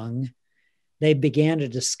wrong? They began to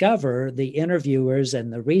discover, the interviewers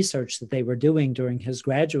and the research that they were doing during his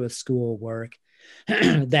graduate school work,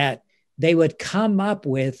 that they would come up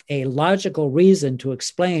with a logical reason to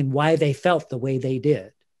explain why they felt the way they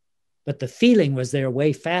did. But the feeling was there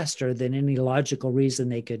way faster than any logical reason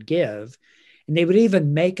they could give. And they would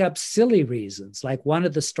even make up silly reasons. Like one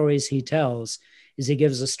of the stories he tells is he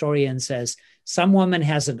gives a story and says, some woman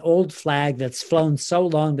has an old flag that's flown so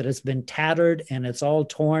long that it's been tattered and it's all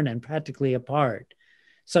torn and practically apart.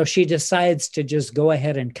 So she decides to just go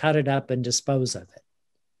ahead and cut it up and dispose of it.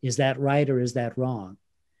 Is that right or is that wrong?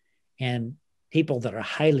 And people that are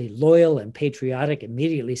highly loyal and patriotic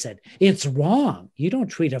immediately said, it's wrong. You don't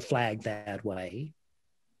treat a flag that way.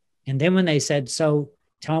 And then when they said, so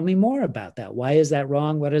tell me more about that. Why is that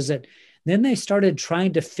wrong? What is it? Then they started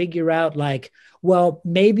trying to figure out like, well,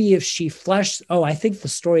 maybe if she flushed, I think the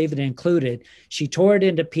story even included, she tore it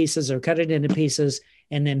into pieces or cut it into pieces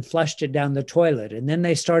and then flushed it down the toilet. And then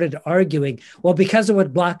they started arguing, well, because it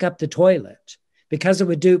would block up the toilet, because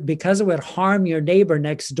it would harm your neighbor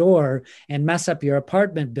next door and mess up your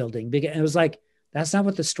apartment building. It was like, that's not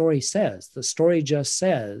what the story says. The story just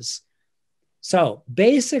says. So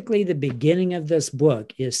basically the beginning of this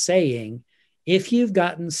book is saying, if you've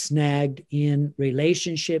gotten snagged in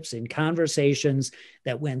relationships, in conversations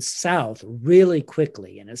that went south really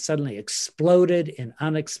quickly and it suddenly exploded in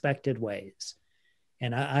unexpected ways.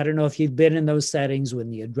 And I don't know if you've been in those settings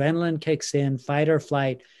when the adrenaline kicks in, fight or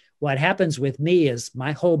flight. What happens with me is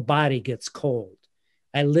my whole body gets cold.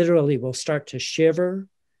 I literally will start to shiver.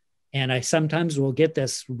 And I sometimes will get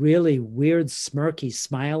this really weird smirky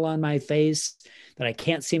smile on my face that I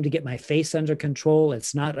can't seem to get my face under control.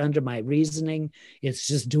 It's not under my reasoning. It's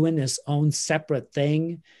just doing this own separate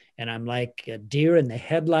thing. And I'm like a deer in the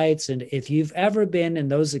headlights. And if you've ever been in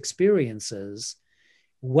those experiences,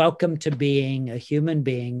 welcome to being a human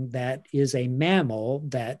being that is a mammal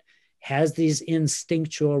that has these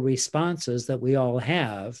instinctual responses that we all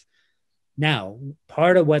have. Now,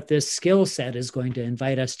 part of what this skill set is going to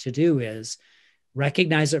invite us to do is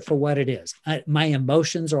recognize it for what it is. My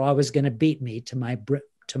emotions are always going to beat me to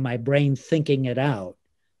my brain thinking it out.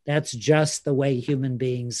 That's just the way human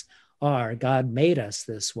beings are. God made us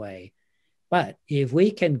this way. But if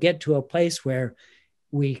we can get to a place where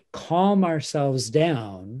we calm ourselves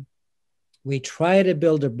down, we try to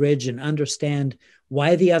build a bridge and understand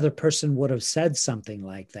why the other person would have said something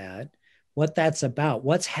like that, what that's about,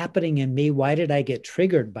 what's happening in me, why did I get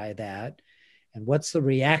triggered by that, and what's the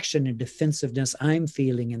reaction and defensiveness I'm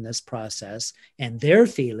feeling in this process, and they're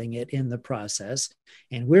feeling it in the process,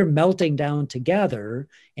 and we're melting down together,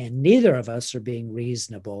 and neither of us are being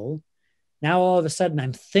reasonable. Now, all of a sudden,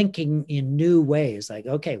 I'm thinking in new ways, like,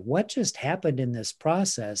 okay, what just happened in this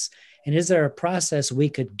process? And is there a process we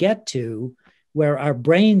could get to where our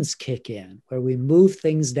brains kick in, where we move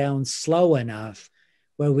things down slow enough,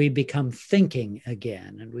 where we become thinking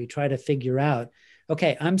again, and we try to figure out,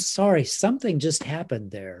 okay, I'm sorry, something just happened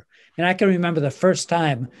there. And I can remember the first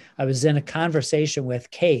time I was in a conversation with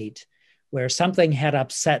Kate where something had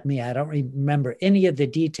upset me. I don't remember any of the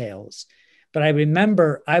details. But I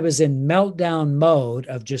remember I was in meltdown mode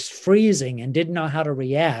of just freezing and didn't know how to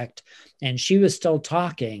react. And she was still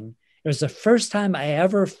talking. It was the first time I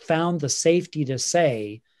ever found the safety to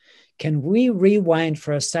say, can we rewind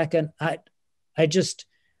for a second?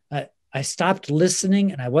 I stopped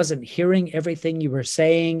listening and I wasn't hearing everything you were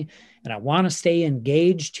saying. And I want to stay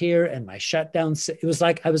engaged here. And my shutdown, it was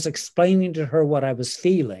like I was explaining to her what I was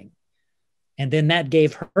feeling. And then that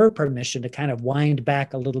gave her permission to kind of wind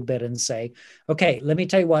back a little bit and say, okay, let me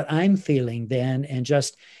tell you what I'm feeling then. And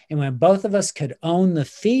when both of us could own the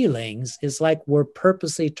feelings, it's like we're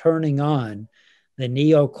purposely turning on the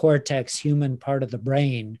neocortex human part of the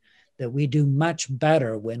brain that we do much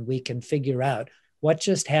better when we can figure out what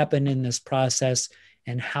just happened in this process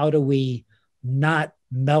and how do we not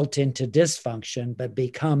melt into dysfunction, but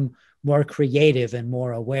become more creative and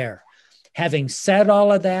more aware. Having said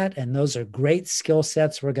all of that, and those are great skill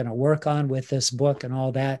sets we're going to work on with this book and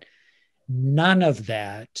all that, none of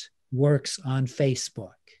that works on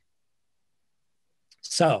Facebook.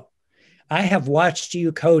 So I have watched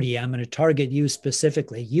you, Cody. I'm going to target you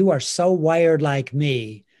specifically. You are so wired like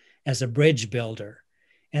me as a bridge builder.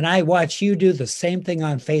 And I watch you do the same thing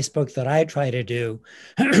on Facebook that I try to do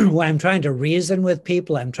when I'm trying to reason with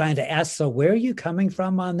people. I'm trying to ask, so where are you coming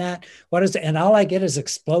from on that? What is it? And all I get is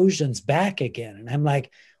explosions back again. And I'm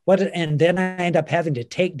like, what? And then I end up having to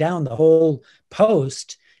take down the whole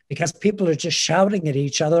post because people are just shouting at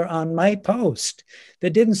each other on my post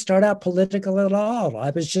that didn't start out political at all.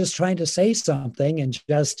 I was just trying to say something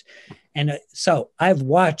and so I've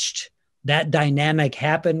watched that dynamic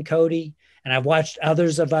happen, Cody. And I've watched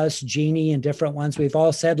others of us, Jeannie and different ones, we've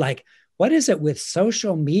all said, like, what is it with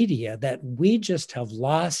social media that we just have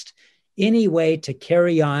lost any way to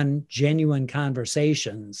carry on genuine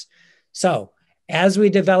conversations. So as we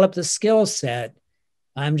develop the skill set,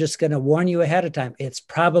 I'm just going to warn you ahead of time, it's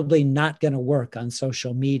probably not going to work on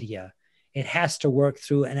social media. It has to work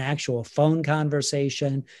through an actual phone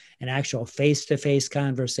conversation, an actual face-to-face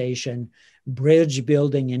conversation, bridge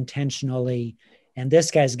building intentionally. And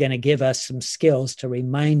this guy's going to give us some skills to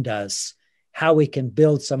remind us how we can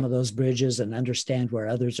build some of those bridges and understand where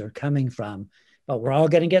others are coming from. But we're all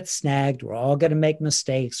going to get snagged. We're all going to make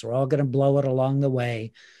mistakes. We're all going to blow it along the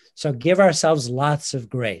way. So give ourselves lots of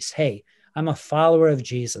grace. Hey, I'm a follower of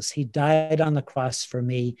Jesus. He died on the cross for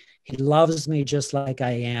me. He loves me just like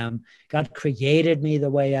I am. God created me the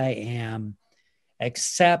way I am.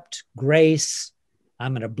 Accept grace.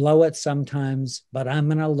 I'm going to blow it sometimes, but I'm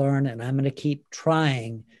going to learn and I'm going to keep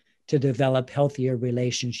trying to develop healthier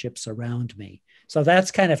relationships around me. So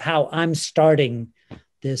that's kind of how I'm starting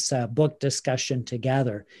this book discussion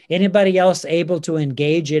together. Anybody else able to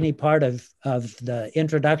engage any part of the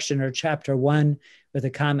introduction or chapter 1 with a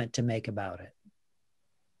comment to make about it?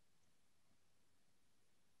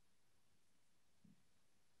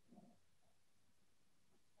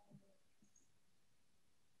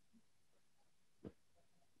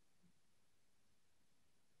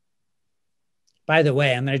 By the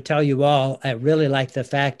way, I'm going to tell you all, I really like the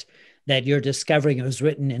fact that you're discovering it was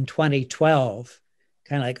written in 2012.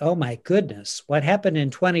 Kind of like, oh my goodness, what happened in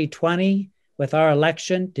 2020 with our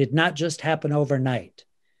election did not just happen overnight.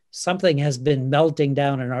 Something has been melting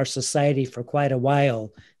down in our society for quite a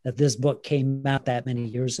while that this book came out that many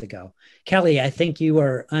years ago. Kelly, I think you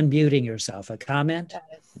were unmuting yourself. A comment?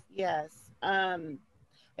 Yes.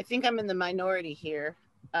 I think I'm in the minority here.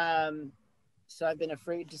 So I've been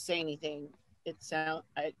afraid to say anything.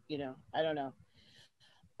 I don't know.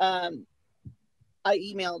 I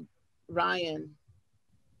emailed Ryan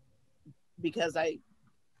because I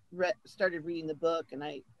started reading the book, and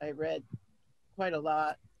I read quite a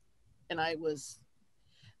lot. And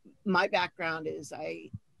my background is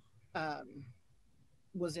I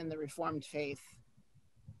was in the Reformed faith,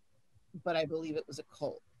 but I believe it was a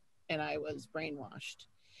cult, and I was brainwashed.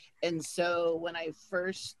 And so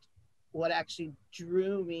what actually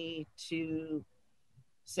drew me to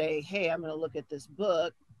say, hey, I'm going to look at this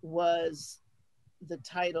book was the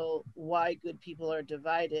title, Why Good People Are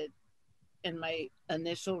Divided. And my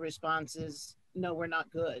initial response is, no, we're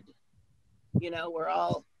not good. We're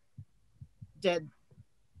all dead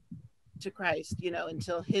to Christ,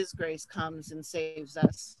 until his grace comes and saves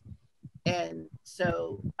us. And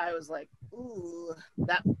so I was like, ooh,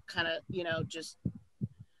 that kind of, just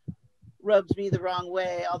rubs me the wrong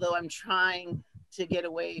way, although I'm trying to get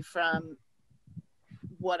away from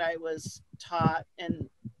what I was taught and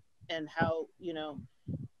how,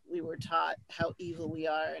 we were taught how evil we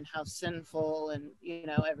are and how sinful. And,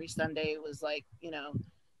 every Sunday it was like, you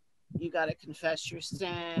got to confess your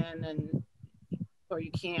sin or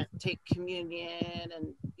you can't take communion.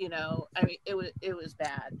 And, it was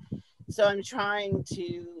bad. So I'm trying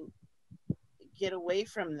to get away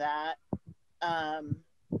from that.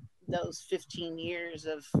 Those 15 years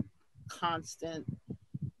of constant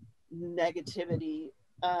negativity.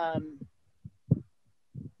 But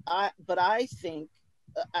I think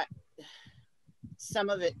some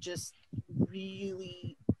of it just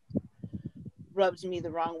really rubs me the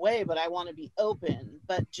wrong way, but I want to be open.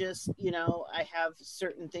 But just, I have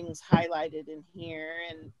certain things highlighted in here.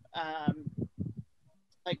 And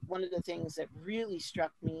like one of the things that really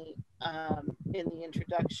struck me in the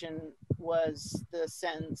introduction was the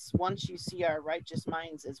sentence, once you see our righteous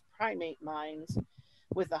minds as primate minds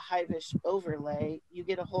with a hivish overlay, you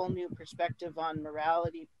get a whole new perspective on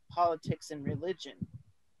morality, politics, and religion.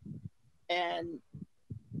 And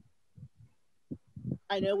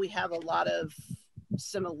I know we have a lot of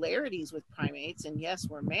similarities with primates, and yes,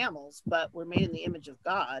 we're mammals, but we're made in the image of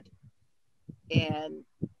God. And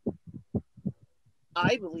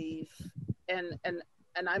I believe, and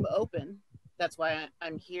I'm open. That's why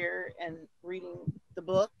I'm here and reading the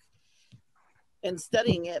book and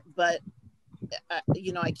studying it. But,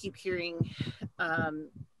 I keep hearing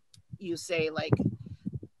you say, like,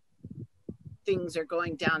 things are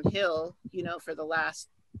going downhill, for the last,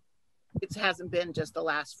 it hasn't been just the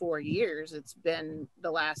last 4 years. It's been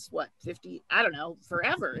the last, 50, I don't know,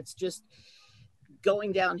 forever. It's just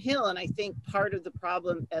going downhill. And I think part of the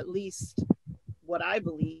problem, at least what I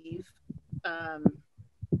believe,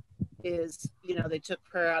 is, they took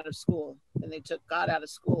prayer out of school and they took God out of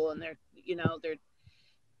school, and they're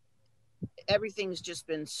everything's just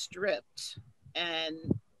been stripped. And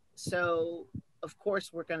so of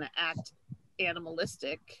course we're going to act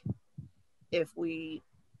animalistic if we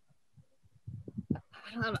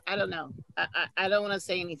I don't know. I don't want to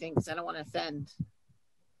say anything because I don't want to offend.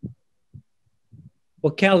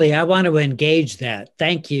 Well, Kelly, I want to engage that.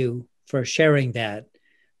 Thank you for sharing that.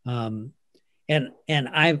 And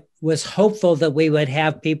I was hopeful that we would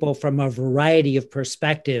have people from a variety of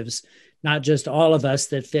perspectives, not just all of us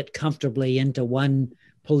that fit comfortably into one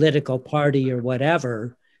political party or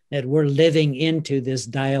whatever, that we're living into this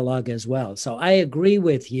dialogue as well. So I agree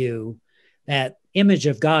with you that image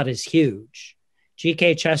of God is huge.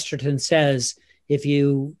 G.K. Chesterton says, if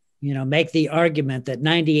you make the argument that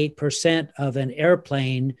 98% of an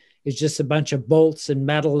airplane is just a bunch of bolts and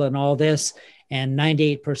metal and all this, and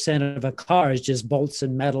 98% of a car is just bolts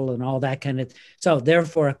and metal and all that kind of. So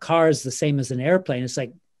therefore, a car is the same as an airplane. It's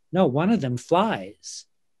like, no, one of them flies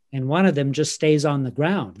and one of them just stays on the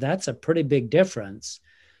ground. That's a pretty big difference.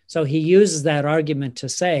 So he uses that argument to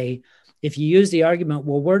say, if you use the argument,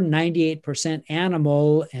 well, we're 98%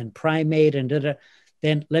 animal and primate and da-da,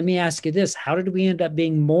 then let me ask you this. How did we end up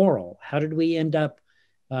being moral? How did we end up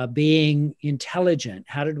being intelligent?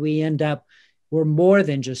 How did we end up? We're more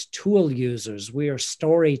than just tool users. We are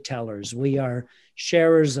storytellers. We are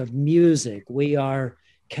sharers of music. We are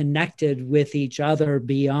connected with each other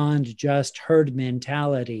beyond just herd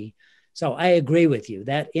mentality. So I agree with you.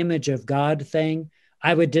 That image of God thing,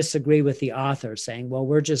 I would disagree with the author saying, well,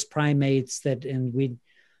 we're just primates that, and we.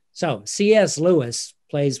 So C.S. Lewis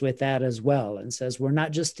plays with that as well and says, we're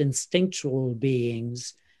not just instinctual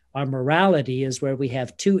beings. Our morality is where we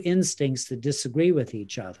have two instincts that disagree with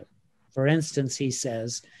each other. For instance, he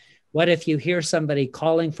says, what if you hear somebody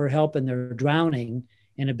calling for help and they're drowning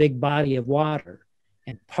in a big body of water?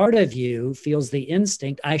 And part of you feels the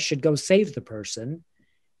instinct, I should go save the person.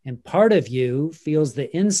 And part of you feels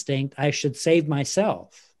the instinct, I should save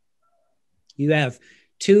myself. You have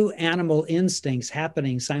two animal instincts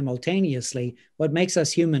happening simultaneously. What makes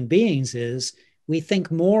us human beings is we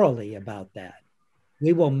think morally about that.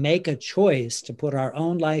 We will make a choice to put our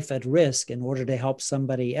own life at risk in order to help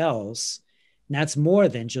somebody else. And that's more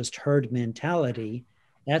than just herd mentality.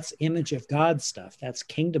 That's image of God stuff. That's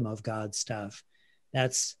kingdom of God stuff.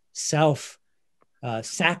 That's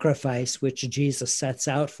self-sacrifice, which Jesus sets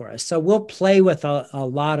out for us. So we'll play with a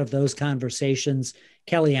lot of those conversations.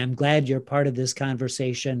 Kelly, I'm glad you're part of this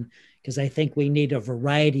conversation because I think we need a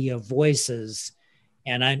variety of voices.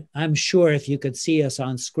 And I'm sure if you could see us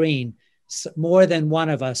on screen, more than one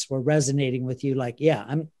of us were resonating with you. Like, yeah,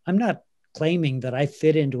 I'm not claiming that I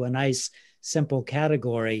fit into a nice, simple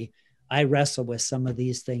category. I wrestle with some of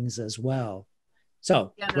these things as well.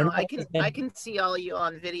 So yeah, no, I can see all of you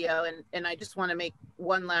on video, and I just want to make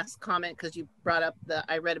one last comment because you brought up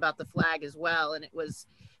I read about the flag as well, and it was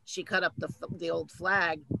she cut up the old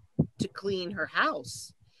flag to clean her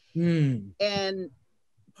house, and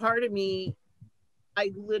part of me,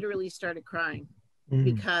 I literally started crying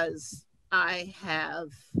because I have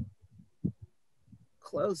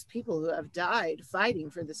close people who have died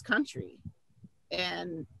fighting for this country,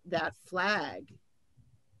 and that flag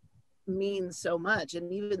means so much.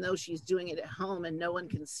 And even though she's doing it at home and no one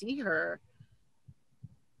can see her,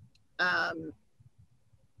 to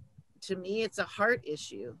me it's a heart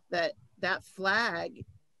issue that flag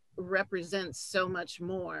represents so much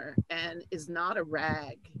more and is not a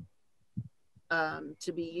rag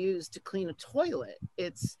to be used to clean a toilet.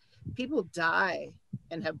 It's people die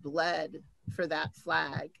and have bled for that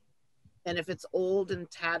flag, and if it's old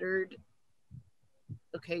and tattered,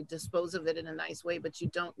 okay, dispose of it in a nice way, but you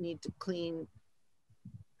don't need to clean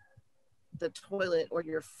the toilet or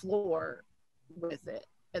your floor with it.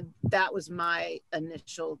 And that was my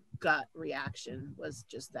initial gut reaction, was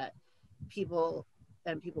just that people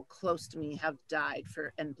close to me have died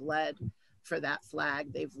for and bled for that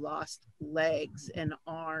flag. They've lost legs and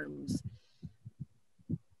arms,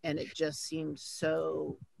 and it just seemed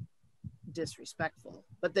so disrespectful.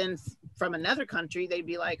 But then from another country, they'd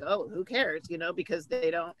be like, oh, who cares, because they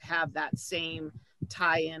don't have that same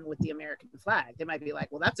tie-in with the American flag. They might be like,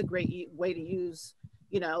 well, that's a great way to use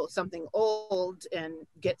something old and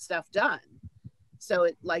get stuff done. So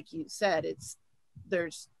it, like you said,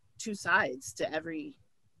 there's two sides to every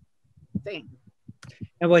thing.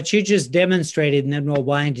 And what you just demonstrated, and then we'll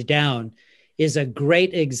wind down, is a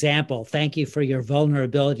great example. Thank you for your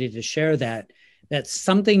vulnerability to share that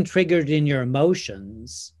something triggered in your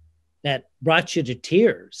emotions that brought you to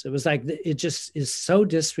tears. It was like, it just is so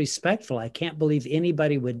disrespectful. I can't believe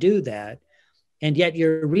anybody would do that. And yet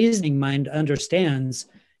your reasoning mind understands,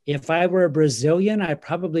 if I were a Brazilian, I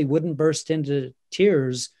probably wouldn't burst into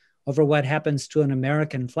tears over what happens to an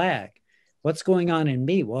American flag. What's going on in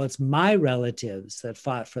me? Well, it's my relatives that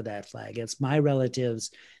fought for that flag. It's my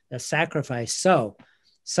relatives that sacrificed. So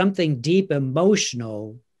something deep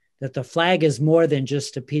emotional, that the flag is more than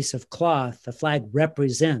just a piece of cloth. The flag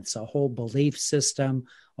represents a whole belief system,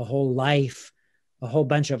 a whole life, a whole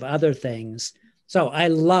bunch of other things. So I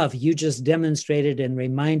love, you just demonstrated and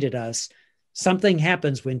reminded us, something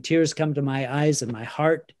happens when tears come to my eyes and my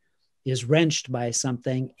heart is wrenched by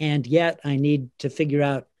something. And yet I need to figure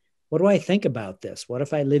out, what do I think about this? What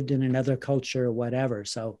if I lived in another culture or whatever?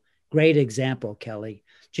 So great example, Kelly.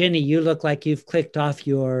 Jenny, you look like you've clicked off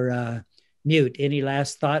your mute. Any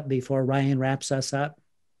last thought before Ryan wraps us up?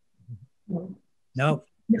 No.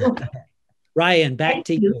 Ryan, back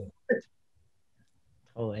to you.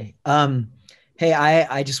 Totally. Hey,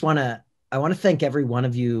 I just want to thank every one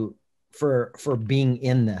of you for being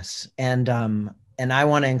in this, and I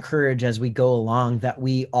want to encourage as we go along that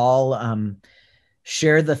we all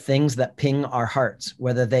share the things that ping our hearts,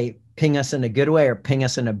 whether they ping us in a good way or ping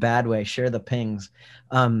us in a bad way. Share the pings.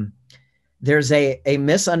 There's a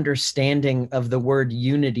misunderstanding of the word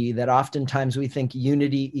unity, that oftentimes we think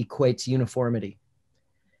unity equates uniformity,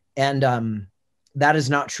 and that is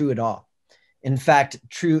not true at all. In fact,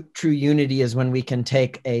 true unity is when we can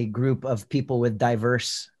take a group of people with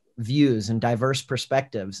diverse views and diverse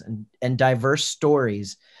perspectives and diverse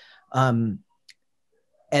stories, and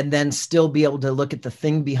then still be able to look at the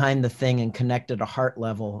thing behind the thing and connect at a heart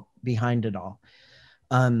level behind it all.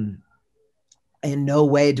 In no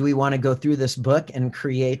way do we want to go through this book and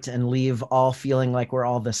create and leave all feeling like we're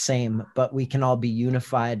all the same, but we can all be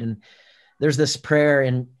unified. And there's this prayer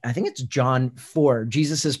in, I think it's John 4.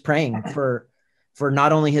 Jesus is praying for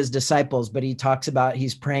not only his disciples, but he talks about,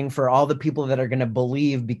 he's praying for all the people that are going to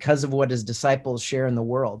believe because of what his disciples share in the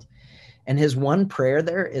world. And his one prayer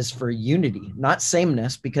there is for unity, not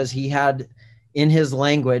sameness, because he had in his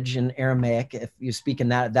language in Aramaic, if you speak in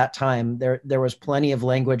that at that time, there was plenty of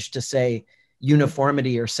language to say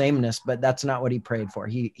uniformity or sameness, but that's not what he prayed for.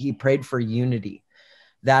 He prayed for unity,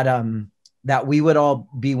 that we would all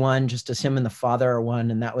be one, just as him and the Father are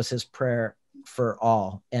one. And that was his prayer for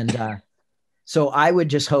all. And so I would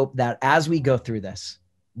just hope that as we go through this,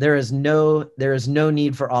 there is no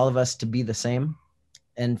need for all of us to be the same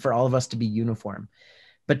and for all of us to be uniform,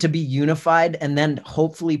 but to be unified. And then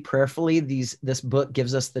hopefully, prayerfully, this book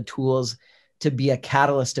gives us the tools to be a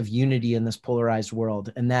catalyst of unity in this polarized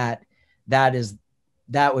world. And that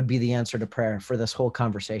would be the answer to prayer for this whole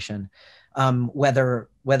conversation. Whether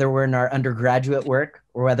we're in our undergraduate work,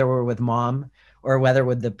 or whether we're with mom, or whether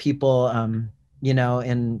with the people,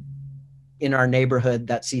 in our neighborhood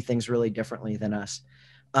that see things really differently than us.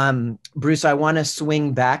 Bruce, I want to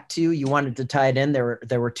swing back to, you wanted to tie it in.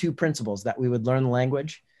 There were two principles: that we would learn the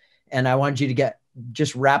language. And I wanted you to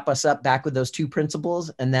just wrap us up back with those two principles.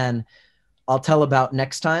 And then I'll tell about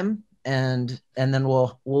next time. And then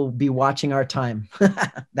we'll be watching our time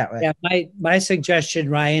that way. Yeah, my suggestion,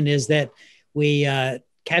 Ryan, is that we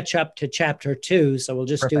catch up to chapter 2. So we'll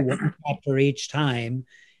just do one chapter each time.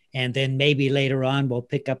 And then maybe later on we'll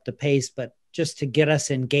pick up the pace, but just to get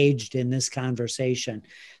us engaged in this conversation.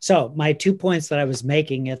 So my 2 points that I was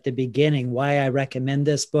making at the beginning, why I recommend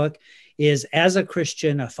this book, is as a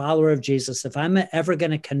Christian, a follower of Jesus, if I'm ever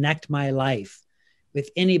going to connect my life with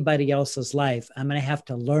anybody else's life, I'm going to have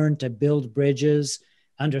to learn to build bridges,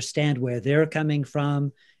 understand where they're coming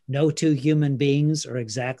from. No two human beings are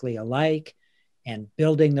exactly alike, and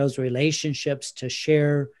building those relationships to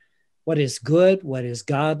share what is good, what is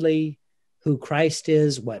godly, who Christ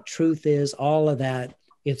is, what truth is, all of that.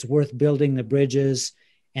 It's worth building the bridges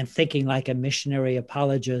and thinking like a missionary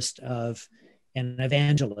apologist of an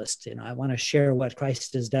evangelist. I want to share what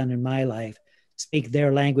Christ has done in my life, speak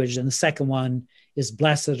their language. And the second one is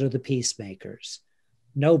blessed are the peacemakers.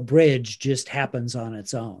 No bridge just happens on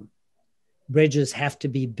its own. Bridges have to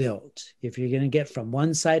be built. If you're going to get from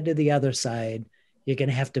one side to the other side, you're going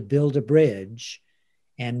to have to build a bridge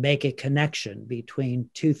and make a connection between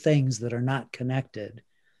two things that are not connected.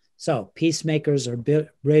 So peacemakers are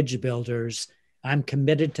bridge builders. I'm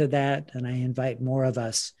committed to that, and I invite more of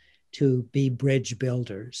us to be bridge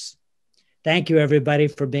builders. Thank you, everybody,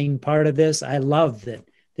 for being part of this. I love that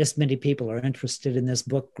this many people are interested in this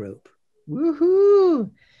book group.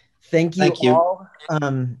 Woohoo! Thank you all.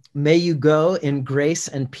 May you go in grace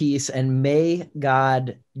and peace, and may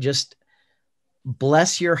God just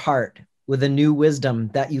bless your heart with a new wisdom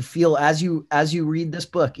that you feel as you read this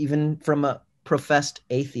book, even from a professed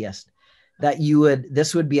atheist, that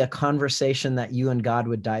this would be a conversation that you and God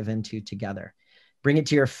would dive into together. Bring it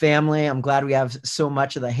to your family. I'm glad we have so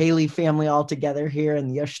much of the Haley family all together here, and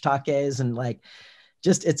the Yoshitake's, and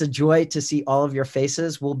it's a joy to see all of your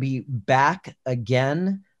faces. We'll be back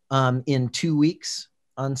again in 2 weeks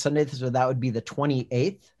on Sunday. So that would be the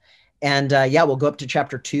 28th. And yeah, we'll go up to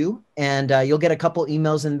chapter 2, and you'll get a couple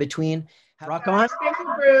emails in between. Rock on. Thank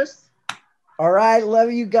you, Bruce. All right.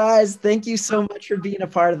 Love you guys. Thank you so much for being a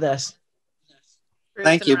part of this.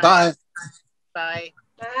 Thank you. Bye. Bye.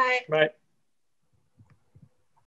 Bye. Right.